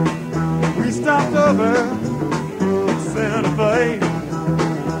 We stopped over Santa Fe,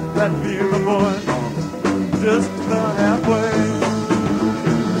 that being the boy, just about halfway.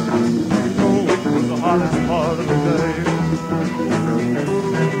 You know it was the hottest part of the day.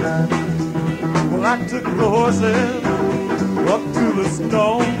 Well, I took the horses up to the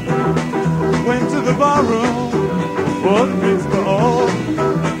stone, went to the barroom for the drinks for all.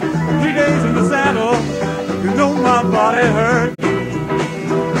 3 days in the saddle, you know my body hurt.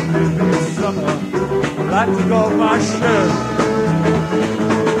 Summer, I took off my shirt,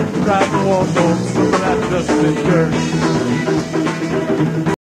 tried to walk on some of that dusty dirt.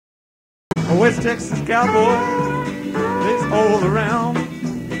 West Texas cowboy, they's all around.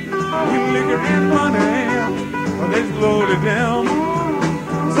 With liquor and money, they's loaded down.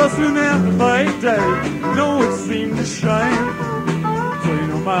 So soon after payday, you know it seemed a shame. So you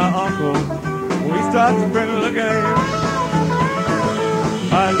know my uncle, we started to play the game.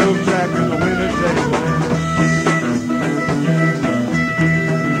 I know Jack in the winter day.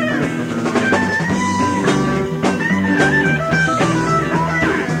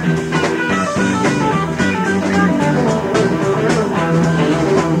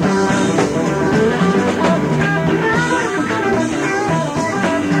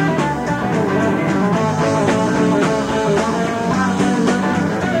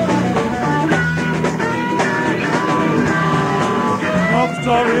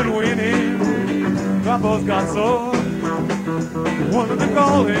 cowboys got sore. One of them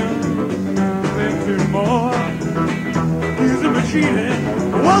called him, then two more. He's a machine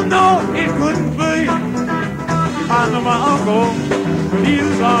head. Well, no, it couldn't be. I know my uncle, but he's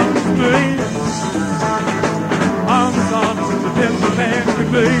as honest as me. I'm as honest as a temper man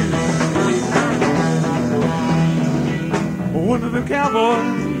could be. One of them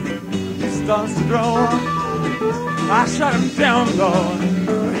cowboys, he starts to draw. I shot him down, Lord,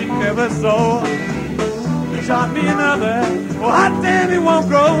 he never saw. He shot me another, well, hot damn, he won't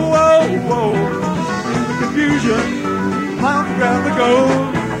go. Whoa, whoa. In the confusion, my uncle grabbed the gold.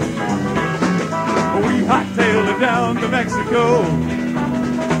 We hot-tailed it down to Mexico.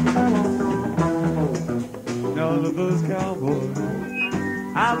 Now I love those cowboys,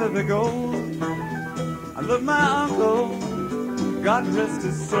 I love the gold. I love my uncle, God rest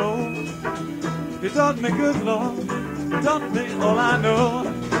his soul. He taught me good law, he taught me all I know.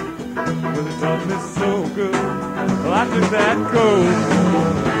 Well, he taught me so good, well, I took that cold.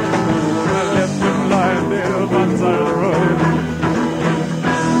 I left him lying there on the side of the road.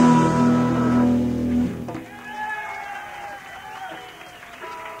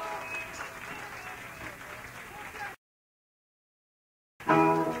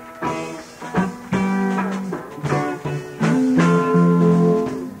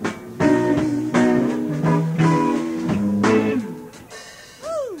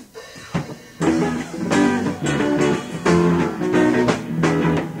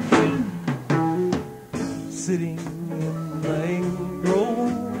 Sitting in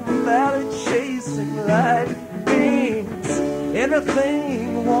mangrove valley chasing lightnings,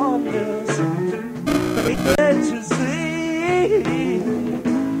 everything wanders. Can't you see,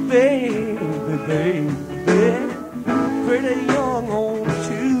 baby, baby, pretty young on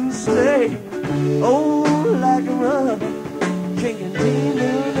Tuesday, old like a rubber, drinking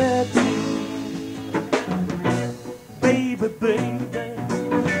demon at baby, baby.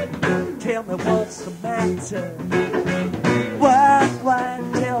 Tell me what's the matter. Why,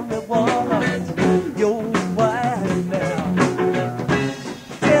 tell me what you're whining now.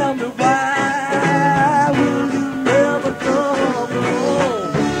 Tell me why will you never come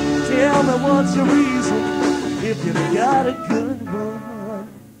home? Tell me what's the reason if you've got a good one.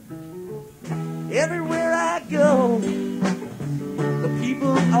 Everywhere I go, the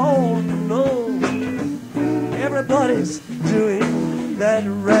people all know everybody's doing that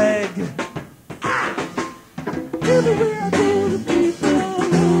rag. Everywhere I go, the people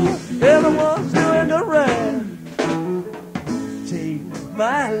know everyone's doing the rag. Take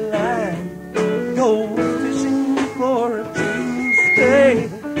my line, go fishing for a Tuesday.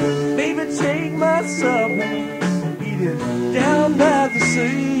 Baby, take my supper, eat it down by the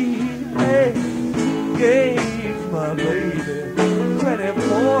sea. Hey, gave my baby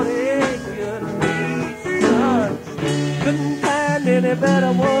 20-40 good reasons. Couldn't find any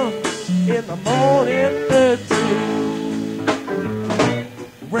better one in the morning or two.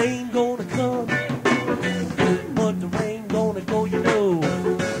 Rain gonna come, but the rain gonna go, you know.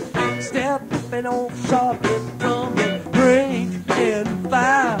 Stepping on sharp and tumbling, drink and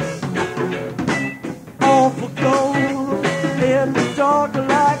fire. All for gold in the dark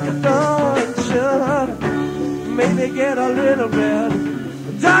like a dungeon. Maybe get a little bit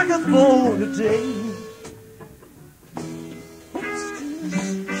darker for today.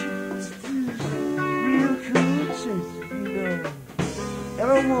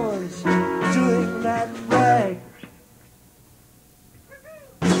 Everyone's doing that right.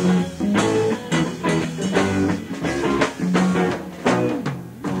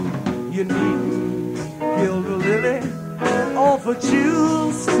 You need build a lily and offer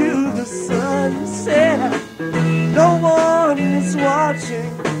jewels to the sunset. No one is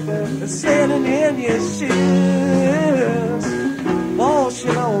watching, standing in your shoes.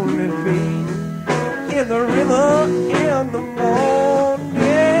 Washing only feet in the river in the morning.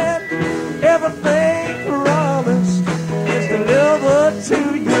 Everything promised is delivered to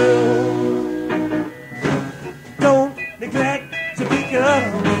you. Don't neglect to pick up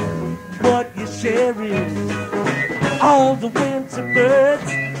what you're sharing. All the winter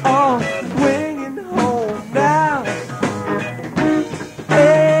birds are winging home now.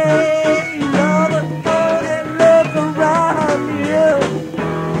 Hey, lover, go and look around you.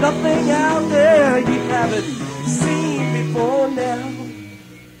 Nothing out there you haven't seen before now.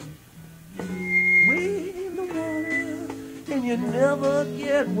 And you never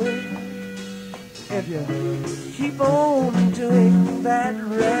get wet if you keep on doing that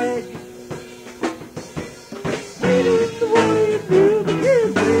right. It is the way you do the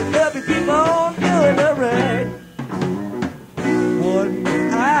music. If you keep on doing it right.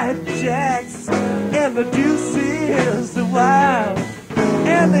 One-eyed Jacks and the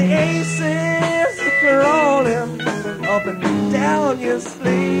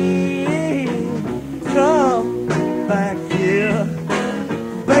come back here,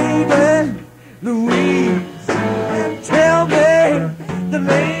 baby Louise, and tell me the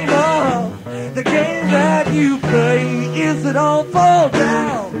name of the game that you play. Is it all fall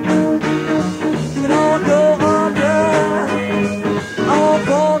down? Is it all go under? All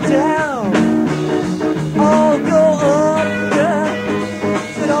fall down? All go under?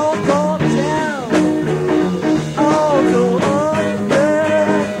 Is it all fall down? All go under?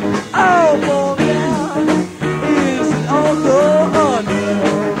 All fall down? Is it all go under?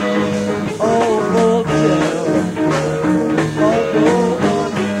 All fall down? All go under?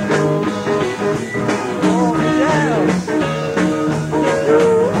 All down?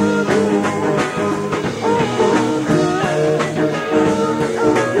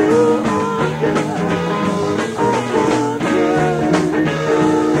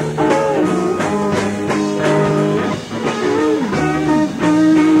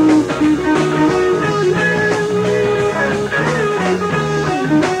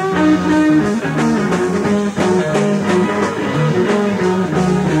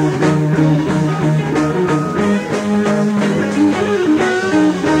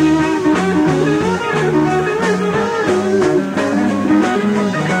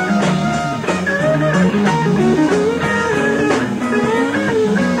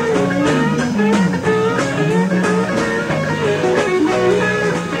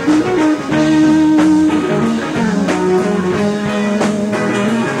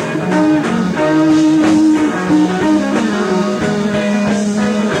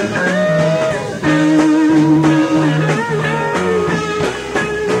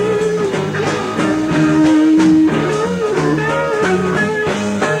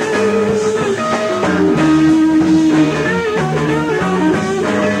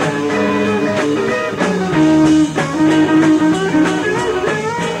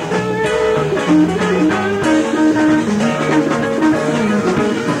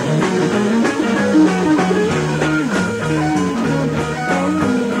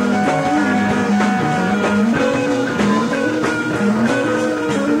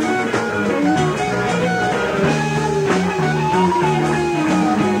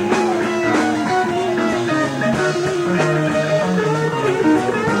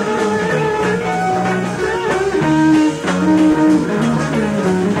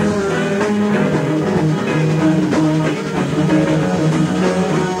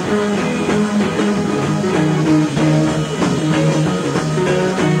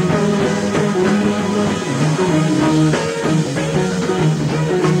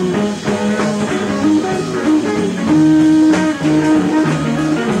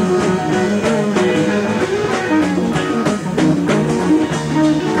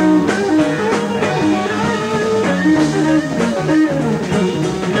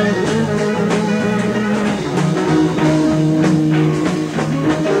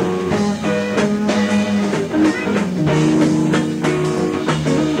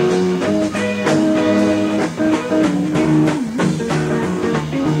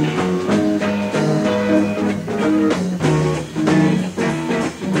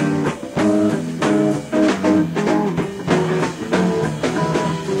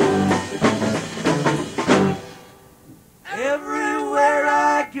 Everywhere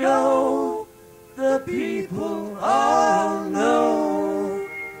I go, the people all know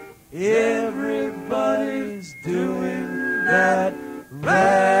everybody's doing that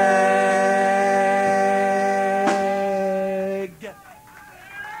rag.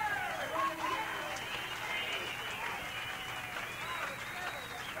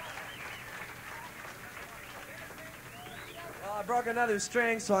 Well, I broke another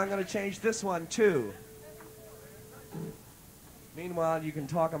string, so I'm going to change this one too. Meanwhile, you can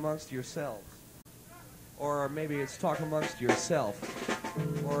talk amongst yourselves. Or maybe it's talk amongst yourself.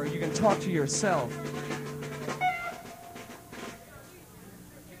 Or you can talk to yourself.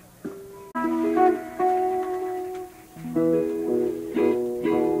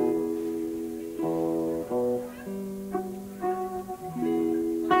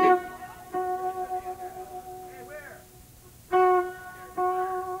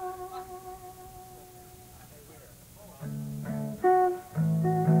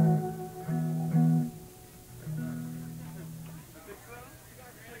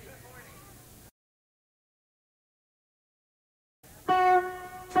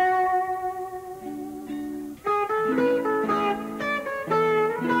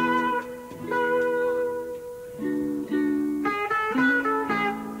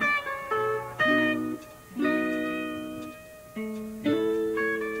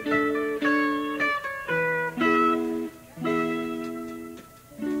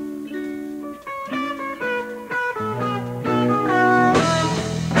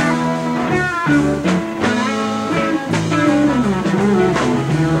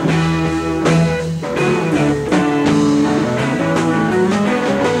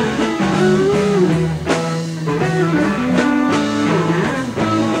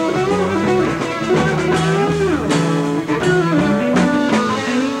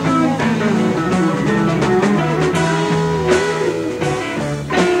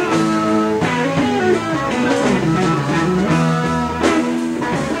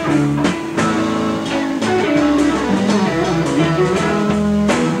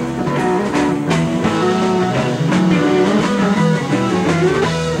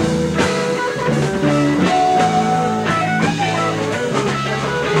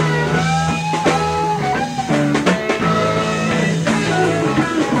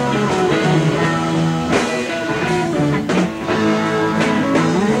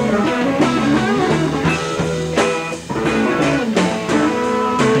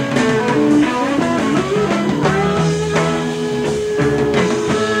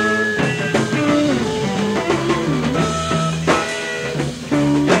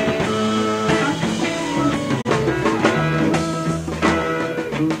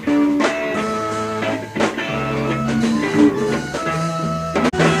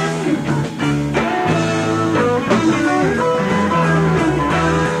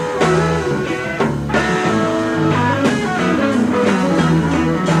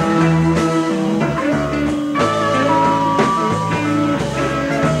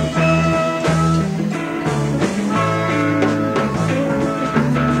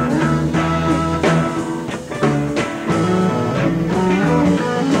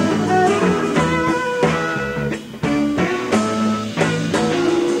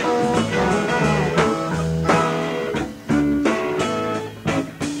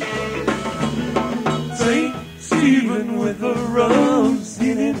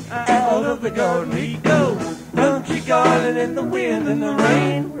 the garden he goes. Country garden in the wind and the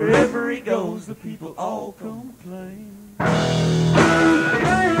rain. Wherever he goes, the people all complain.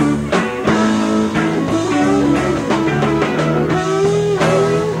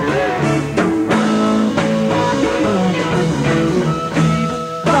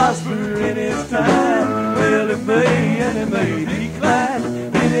 Prosper in his time. Well, it may and it may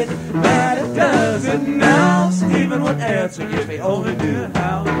decline. Did it matter? Does it now? Stephen would answer if he only knew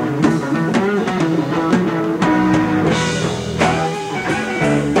how.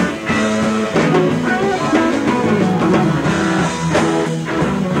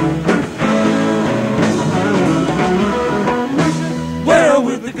 Well,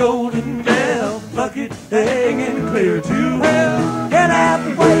 with the golden bell bucket hanging clear to hell, get out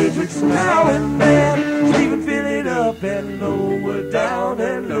the wage now and then, Stephen fill it up and lower down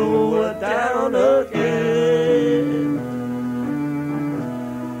again.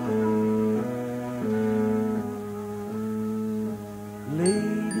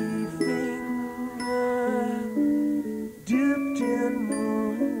 Lady finger dipped in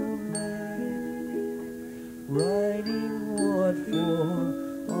moonlight, writing what for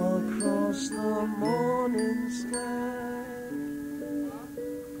across the morning sky.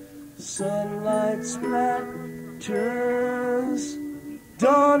 Sunlight splatters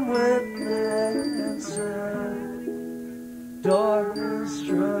dawn with answer. Darkness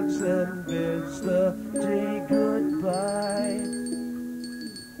shrugs and bids the day goodbye.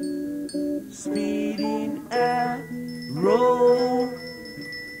 Speeding arrow,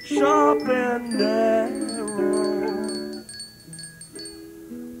 sharp and narrow.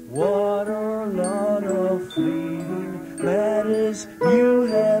 What a lot of fleeting matters you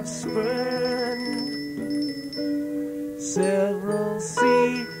have spurned. Several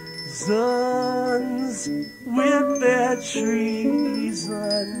seasons with their treasons.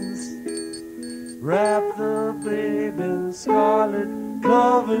 Wrap the babe in scarlet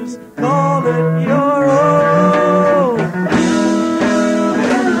covers, call it your own.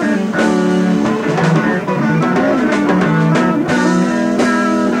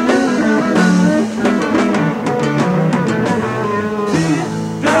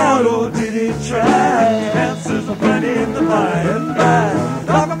 Did it try? Answers are plenty in the by and by.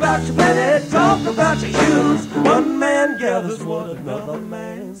 Talk about your plenty, talk about your use. One man gathers what another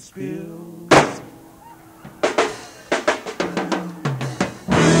man spills.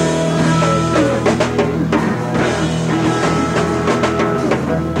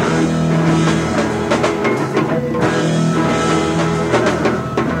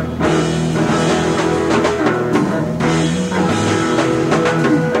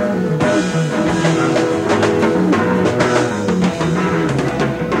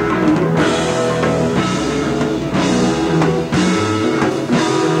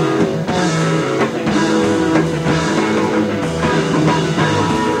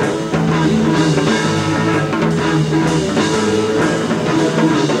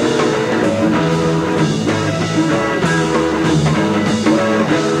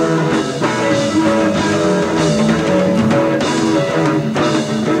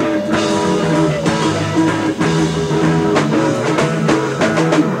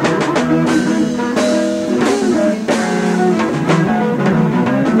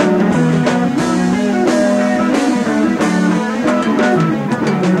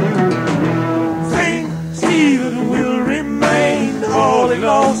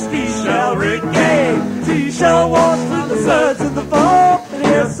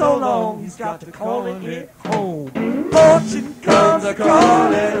 To calling it home. Fortune comes a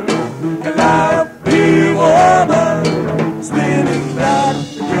calling, and I'll be a woman, spinning that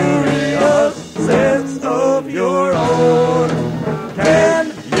curious sense of your own.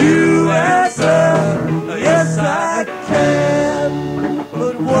 Can you answer? Yes, I can.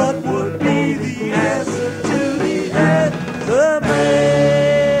 But what would be the answer to the answer man?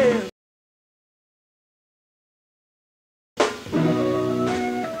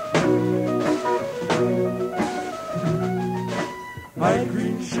 My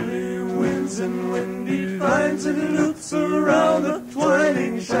green chili winds and windy vines and loops around the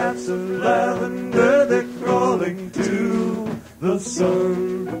twining shafts of lavender, they're crawling to the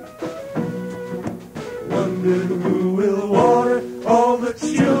sun. Wonder who will water all the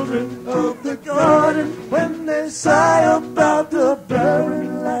children of the garden when they sigh about the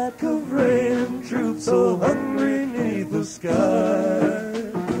barren lack of rain, troops so hungry neath the sky.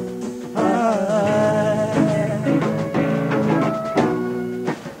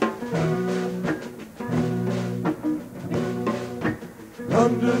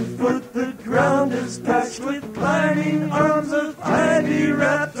 Underfoot the ground is patched with climbing arms of ivy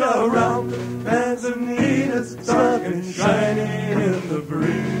wrapped around. Manzanitas dark and shiny in the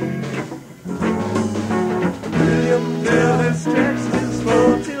breeze. William Tell has stretched his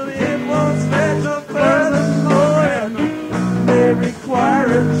bow till it wants fed no furthermore, and may require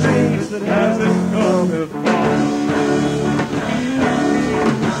a change that hasn't come before.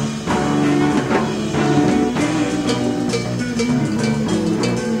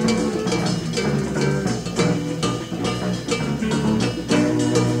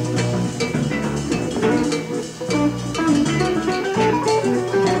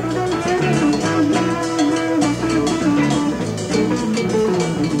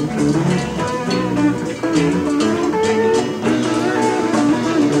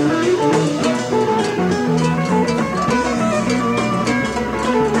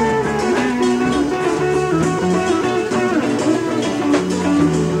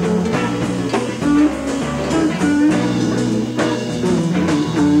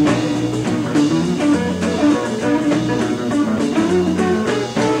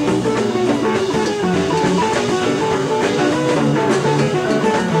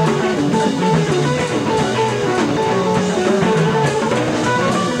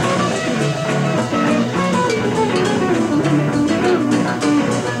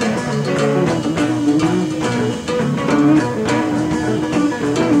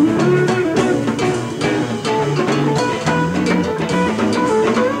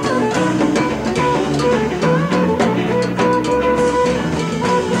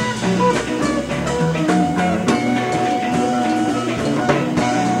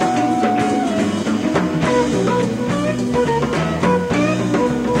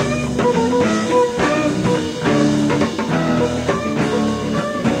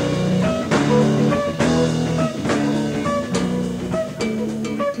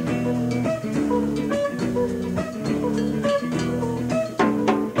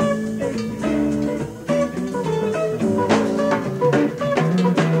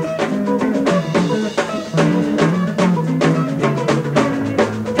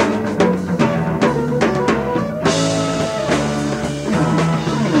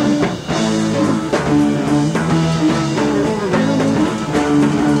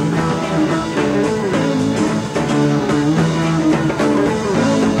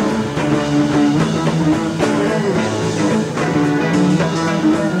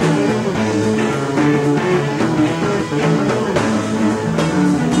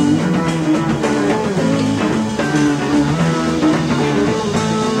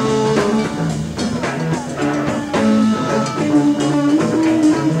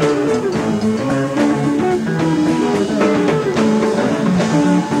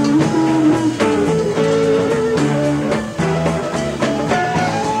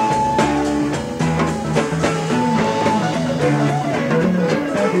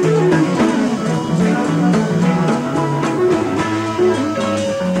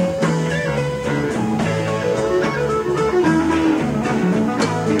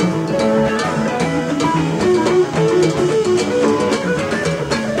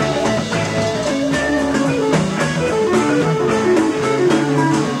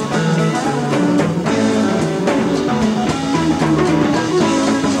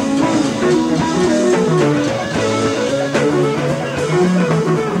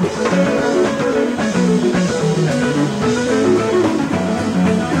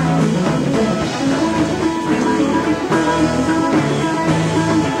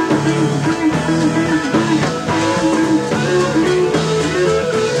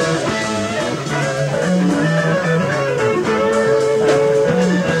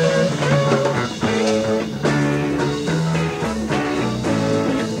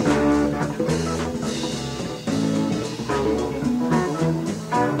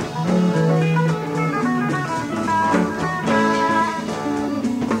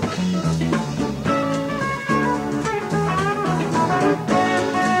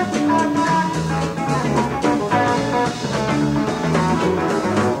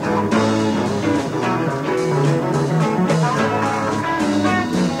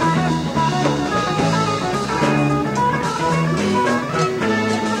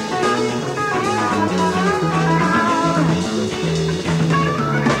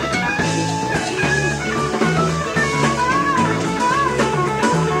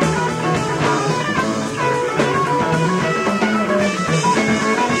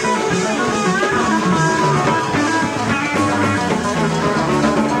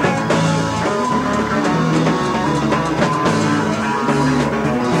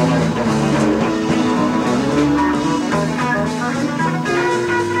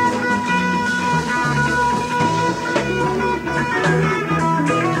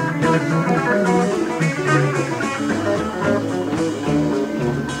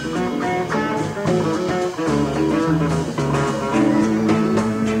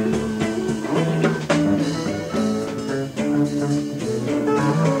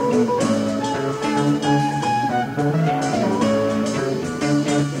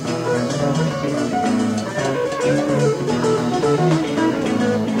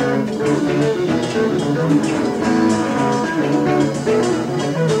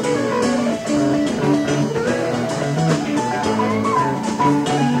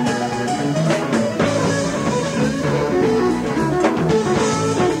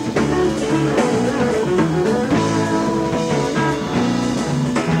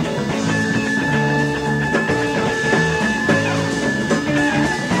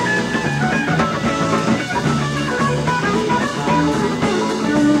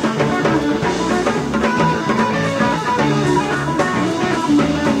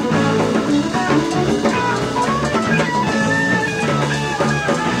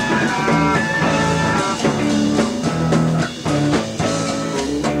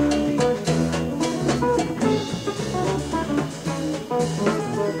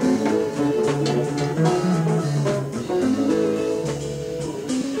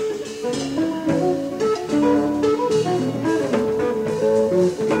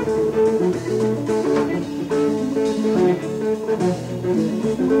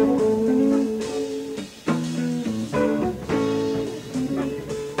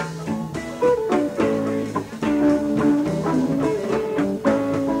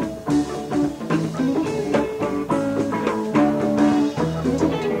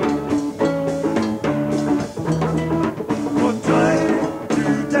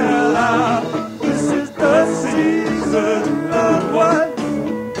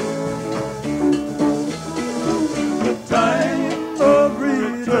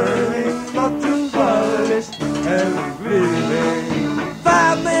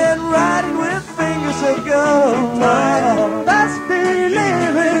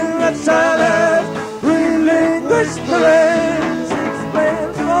 wish the rain,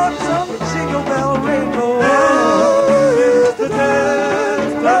 sixpence for some jingle bell rainbow. It's the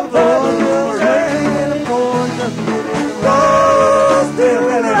dance club for the rain, for the still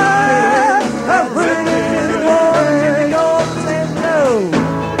in it. I'm pretty in the morning, don't say no.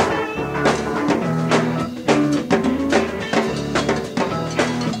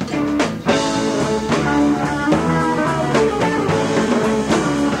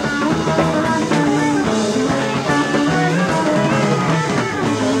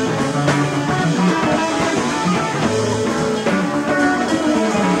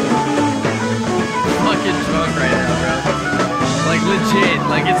 Fucking drunk right now, bro. Like legit,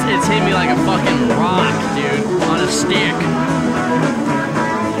 like it's hit me like a fucking rock, dude, on a stick.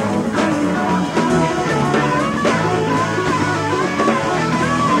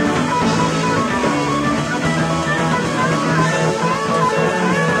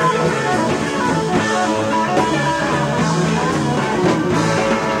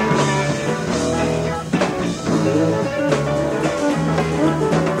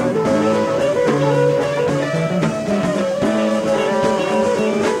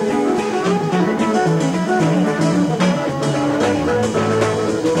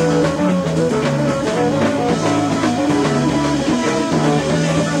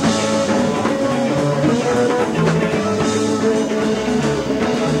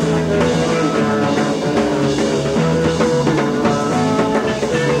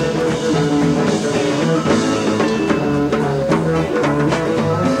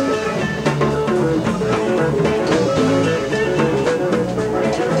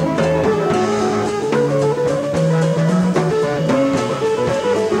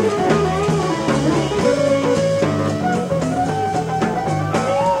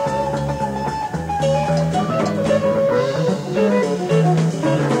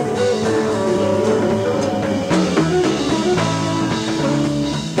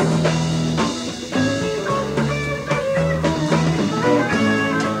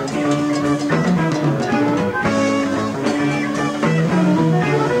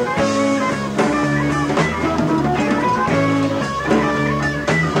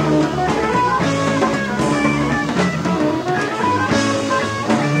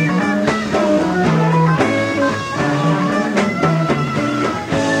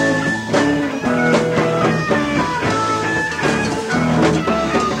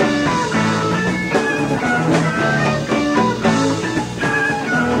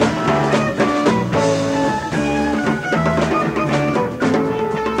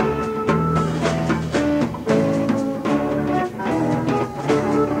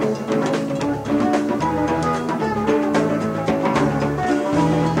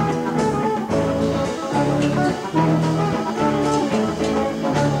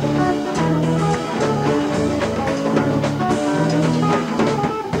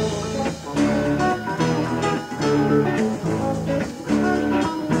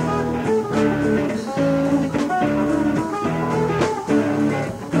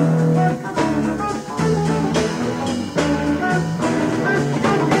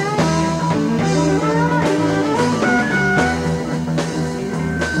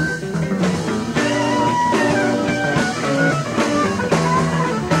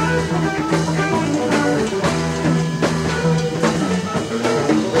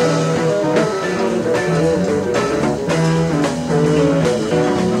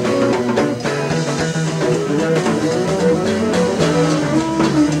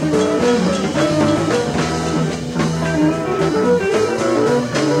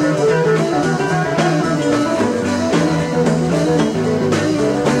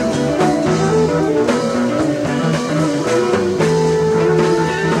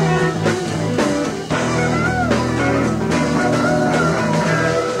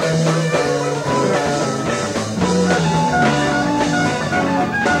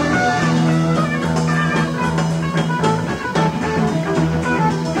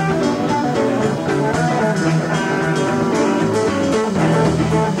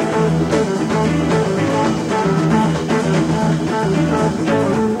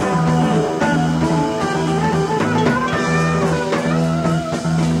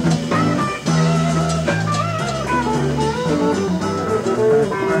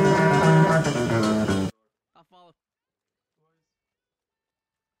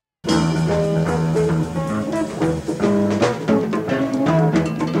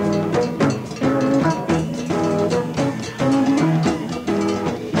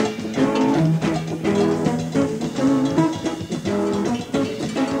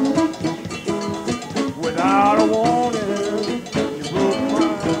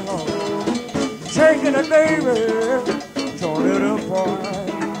 taking it, baby, torn it apart.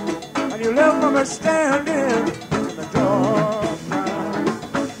 And you left me standing in the dark night.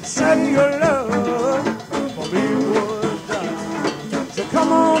 Said your love for me was done. So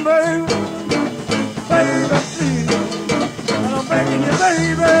come on, baby, baby, please. And I'm begging you,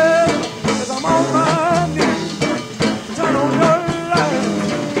 baby, 'cause I'm on my knees. Turn on your light,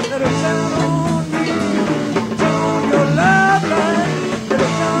 let it shine on me. Turn on your love light, let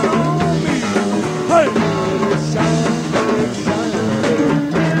it shine on me. Hey, let it shine, let it shine, let it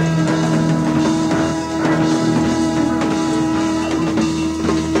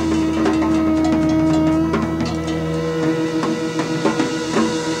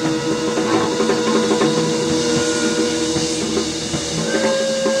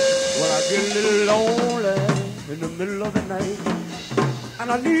in the middle of the night,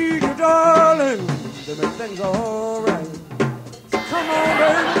 and I need you, darling, to make things alright. So come on,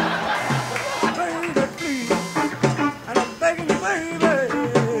 baby, baby, please, and I'm begging you, baby,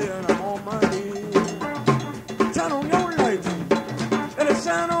 and I'm on my knees. Turn on your light, let it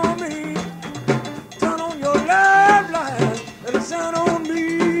shine on me. Turn on your love light, let it shine on me.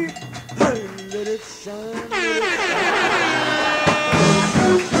 Hey, let it shine, let it shine.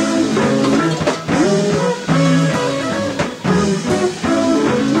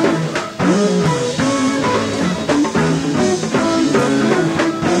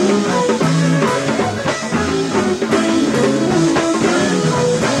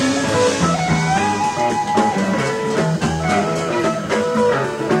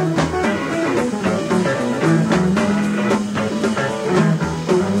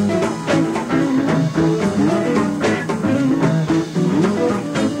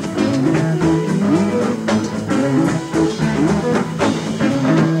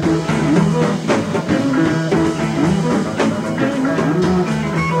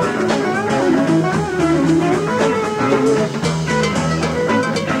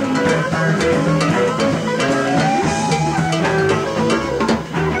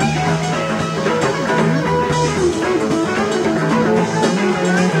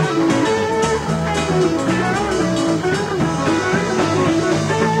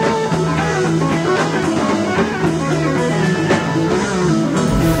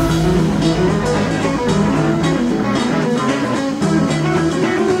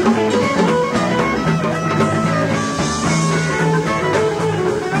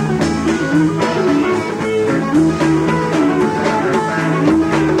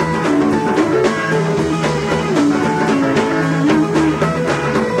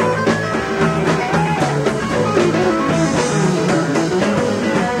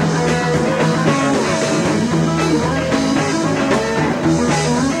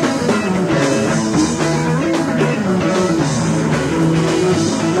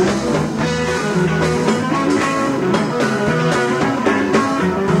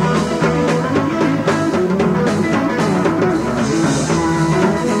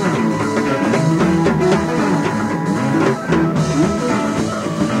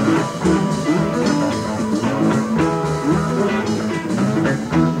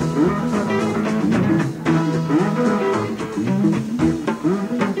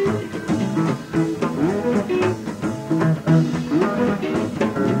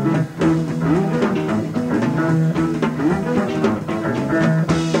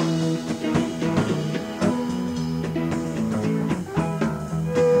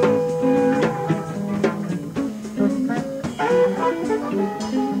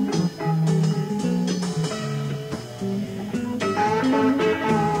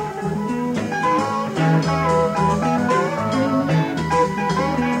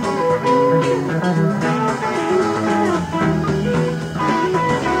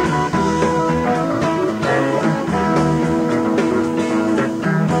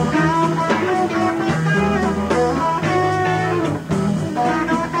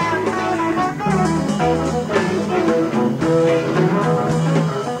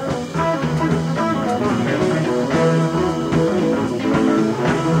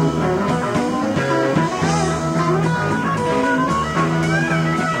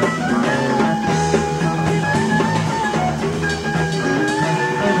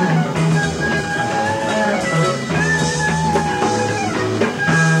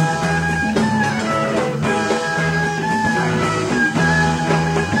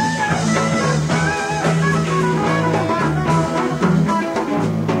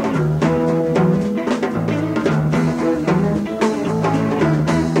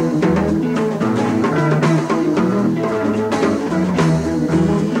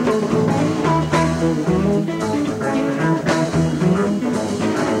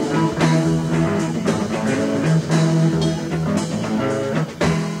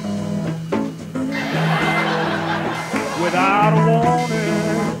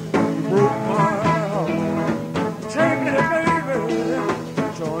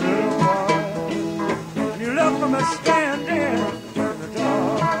 standing in the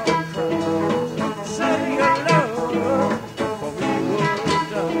dark. Say your love for me was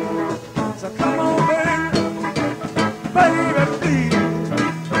done. So come on, baby, baby, please.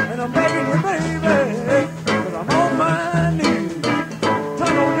 And I'm begging you, baby, 'cause I'm on my knees.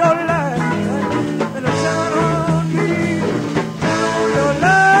 Turn on your light and shine on me. Turn on your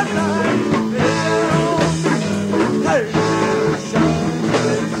light and shine on me. Hey, shine,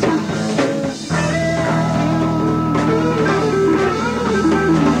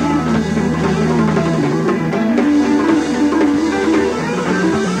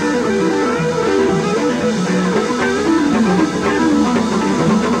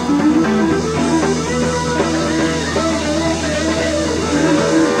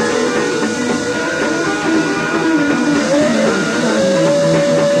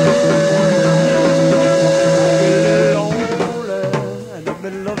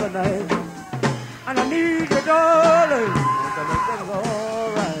 and I need you, darling, to make things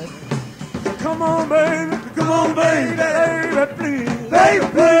alright. So come on, baby, baby, please, baby,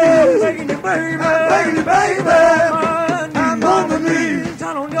 please, begging you, baby, I'm on my knees.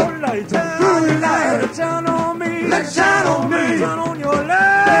 Turn on your light, turn on your light, let it shine on me, let it shine on me. Turn on your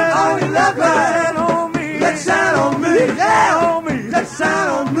light, on your left light, on me, let it shine on me, yeah, on me, let it shine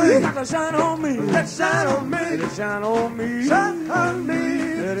on me, let it shine on me, let it shine on me, let it shine on me, shine on me.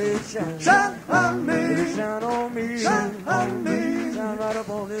 Let it shine, shine on me, let it shine on me, shine on me, shine right up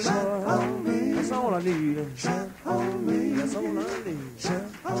on this boy, on me. That's all I need, shine on me, that's all I need,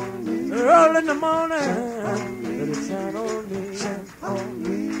 shine on me. Early in the morning, let it shine on me, shine on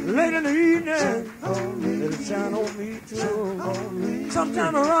me. Late in the evening, let it shine on me too.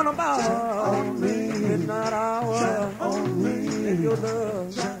 Sometime around about midnight hour, let your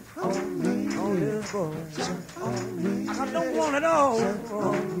love shine on me, on this boy. I don't want it all. I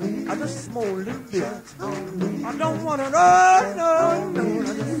just want a little bit. I don't want it all. No. I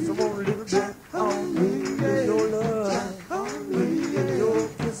just want a little bit. Get your love. Get your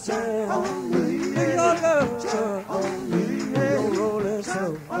kissing. Get your love. Get your rolling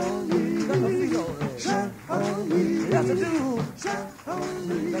slow. Let me feel it. Got to do.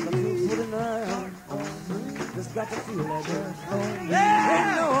 Got to feel for the night. Just got to feel like that.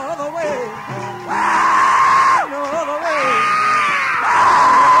 Ain't no other way. No other way.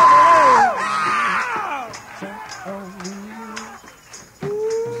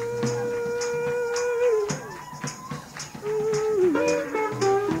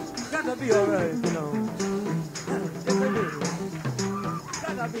 Gotta be alright, you know.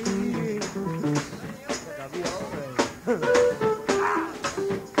 Gotta be alright.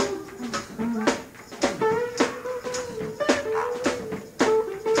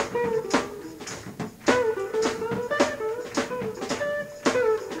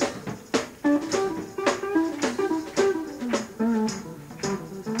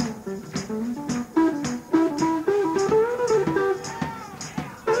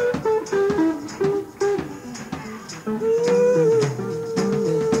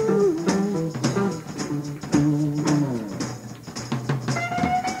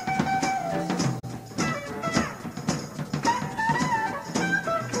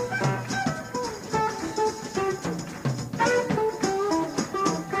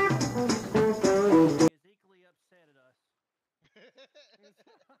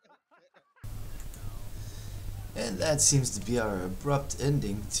 And that seems to be our abrupt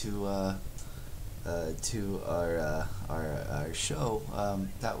ending to our show.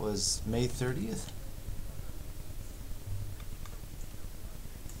 That was May 30th.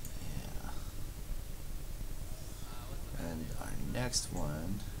 Yeah. And our next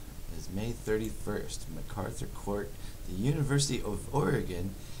one is May 31st, MacArthur Court, the University of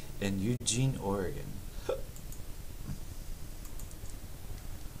Oregon in Eugene, Oregon.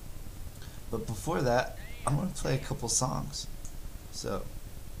 But before that, I'm going to play a couple songs. So,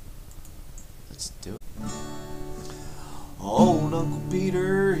 let's do it. Old Uncle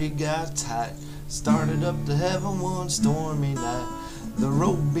Peter, he got tight, started up to heaven one stormy night. The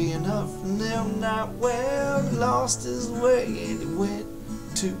road being up from them not well, he lost his way and he went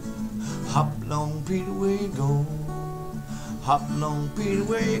to hop along, Peter, where you going? Hop along, Peter,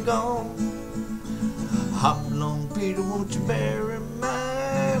 where you going? Hop along, Peter, won't you bear in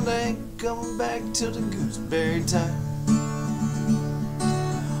mind, I ain't coming back till the gooseberry time.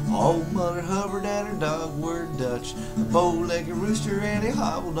 Old Mother Hubbard and her dog were Dutch, a bow-legged rooster and he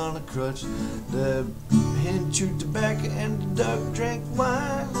hobbled on a crutch. The hen chewed tobacco and the duck drank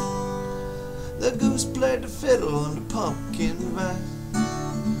wine. The goose played the fiddle and the pumpkin vine.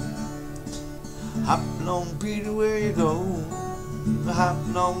 Hop along, Peter, where you go? Hop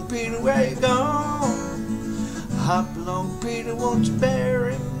along, Peter, where you go? Hop along, Peter, won't you bear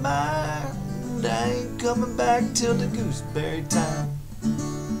in mind, I ain't coming back till the gooseberry time.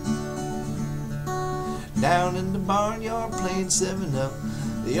 Down in the barnyard playing 7-Up,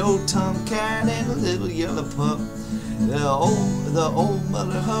 the old tomcat and the little yellow pup. The old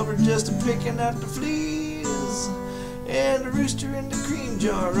mother Hubbard just a picking out the fleas, and the rooster in the cream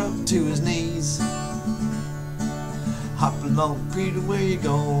jar up to his knees. Hop along, Peter, where you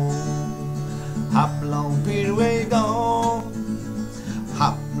going? Hop along, Peter, where you going?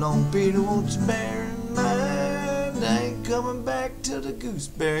 Hop along, Peter, won't you bear in mind, I ain't coming back till the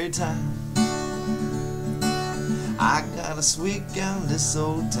gooseberry time. I got a sweet gal this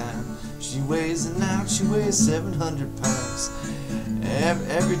old time. She weighs 700 pounds.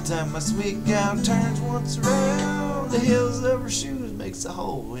 Every time my sweet gal turns once around, the heels of her shoes makes a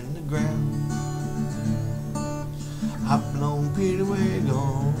hole in the ground. Hop along, Peter, where you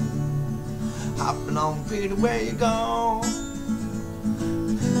going? Hop along, Peter, where you going?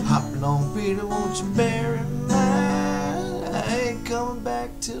 Hop along, Peter, won't you bear in mind, I ain't coming back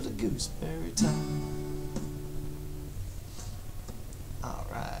till the gooseberry time.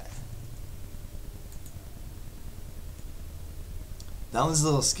 Alright. That one's a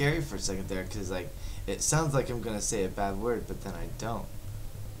little scary for a second there, because like it sounds like I'm gonna say a bad word, but then I don't.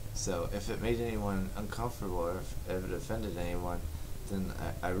 So if it made anyone uncomfortable or if it offended anyone, then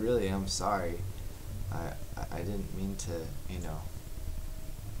I really am sorry. I didn't mean to, you know.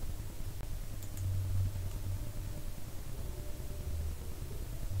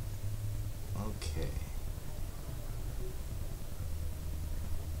 Okay.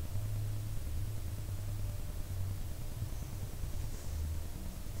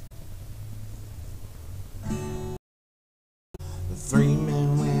 The three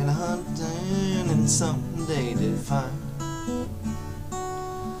men went hunting and something they did find.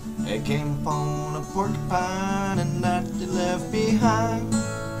 They came upon a porcupine and that they left behind.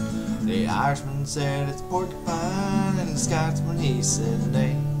 The Irishman said it's porcupine and the Scotsman he said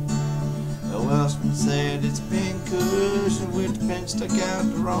nay. The Welshman said it's a pincushion with the pin stuck out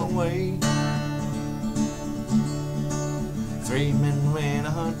the wrong way. Three men went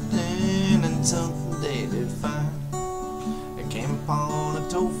hunting and something they did find. Came upon a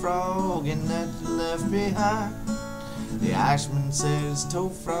toad frog and that they left behind. The Irishman said it's a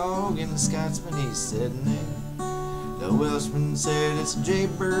toad frog and the Scotsman he said nay. The Welshman said it's a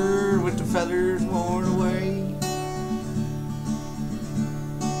jaybird with the feathers worn away.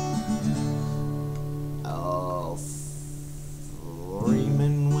 All three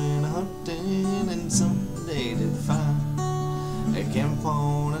men went hunting and something they did find. They came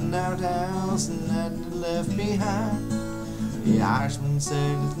upon an outhouse and that they left behind. The Irishman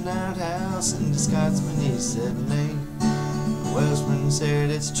said it's an outhouse and the Scotsman he said nay. The Welshman said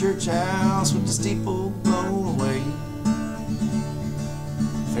it's a church house with the steeple blown away.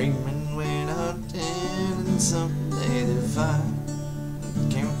 Three men went hunting and something they did find.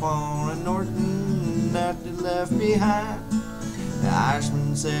 Came upon a Norton that they left behind. The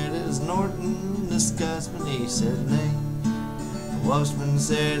Irishman said it's Norton, the Scotsman he said nay. The Welshman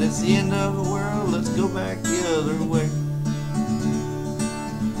said it's the end of the world, let's go back the other way.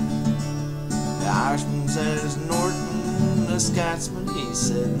 The Irishman said it's Norton, the Scotsman he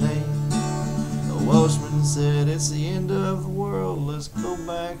said nay. The Welshman said it's the end of the world, let's go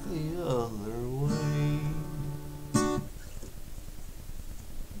back the other way.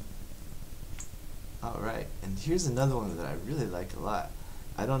 Alright, and here's another one that I really like a lot.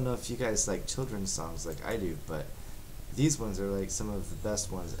 I don't know if you guys like children's songs like I do, but these ones are like some of the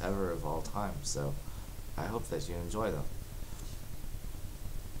best ones ever of all time, so I hope that you enjoy them.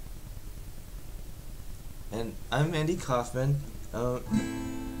 And I'm Andy Kaufman.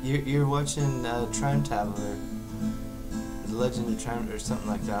 You're watching Trime Taveler, The Legend of Trime, or something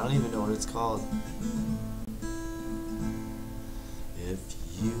like that. I don't even know what it's called. If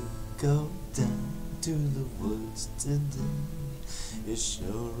you go down to the woods today, you're sure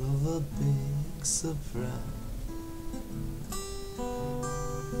of a big surprise.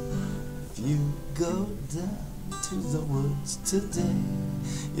 If you go down to the woods today,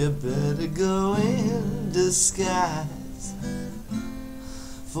 you better go in disguise.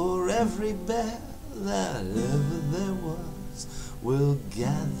 For every bear that ever there was will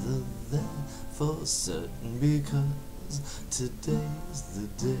gather there for certain, because today's the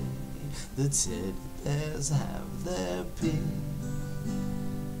day the teddy bears have their picnic.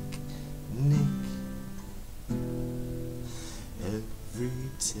 Every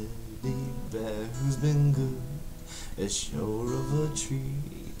teddy bear who's been good is sure of a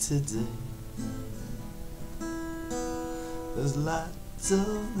treat today. There's lots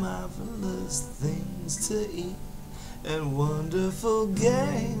of marvelous things to eat and wonderful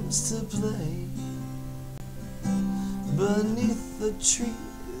games to play beneath the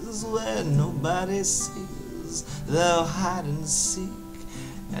trees where nobody sees. They'll hide and seek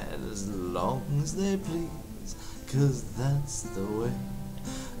as long as they please, 'cause that's the way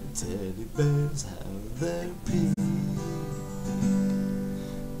teddy bears have their picnic.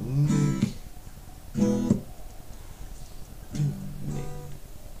 Picnic.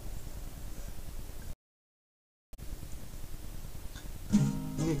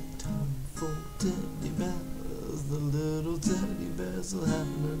 Picnic time for teddy bears. The little teddy bears are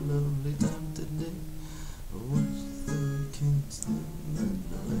having a lovely time today. Watch the kids in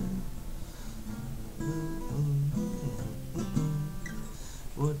the rain.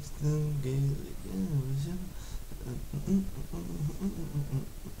 Watch them gaily go.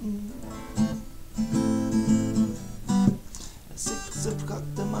 6 o'clock,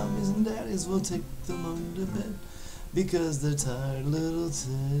 the mommies and daddies will take them under bed because they're tired little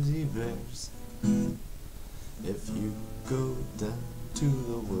teddy bears. If you go down to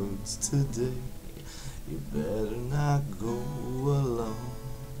the woods today, you better not go alone.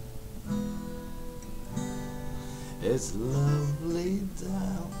 It's lovely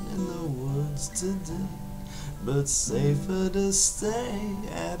down in the woods today, but safer to stay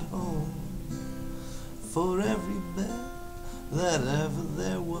at home. For every bear that ever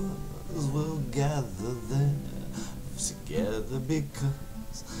there was will gather there together,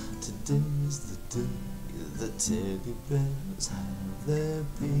 because today's the day the teddy bears have their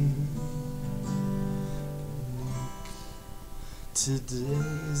picnic.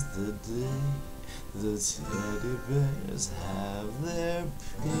 Today's the day the teddy bears have their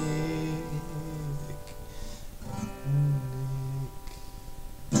picnic.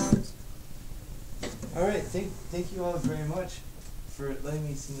 Alright, thank you all very much for letting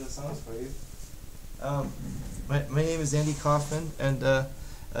me sing those songs for you. My name is Andy Kaufman, and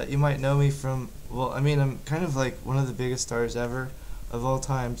you might know me from, well, I mean, I'm kind of like one of the biggest stars ever of all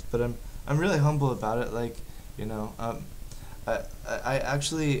times, but I'm really humble about it. Like, you know, I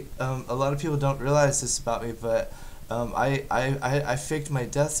actually, a lot of people don't realize this about me, but I faked my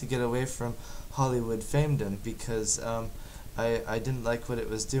death to get away from Hollywood famedom, because I didn't like what it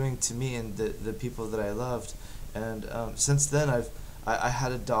was doing to me and the people that I loved. And since then I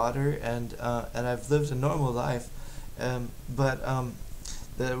had a daughter, and I've lived a normal life, but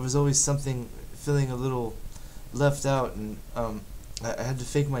there was always something feeling a little left out, and I had to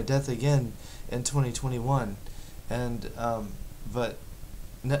fake my death again in 2021, and but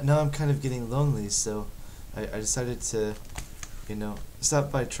now I'm kind of getting lonely, so I decided to, you know, stop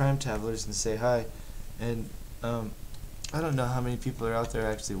by Trime Tavelers and say hi. And I don't know how many people are out there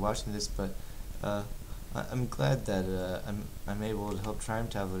actually watching this, but I'm glad that I'm able to help Trime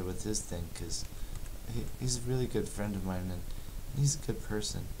Taveler with his thing, because he's a really good friend of mine, and he's a good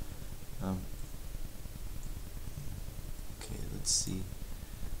person. Okay, let's see.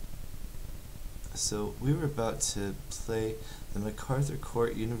 So we were about to play the MacArthur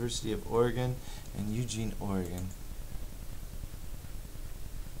Court, University of Oregon, in Eugene, Oregon.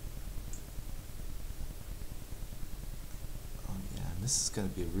 Oh yeah, and this is going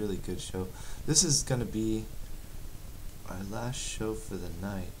to be a really good show. This is going to be our last show for the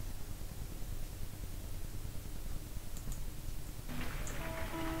night.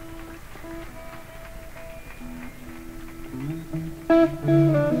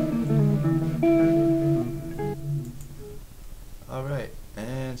 Alright,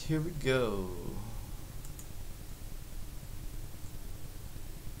 and here we go.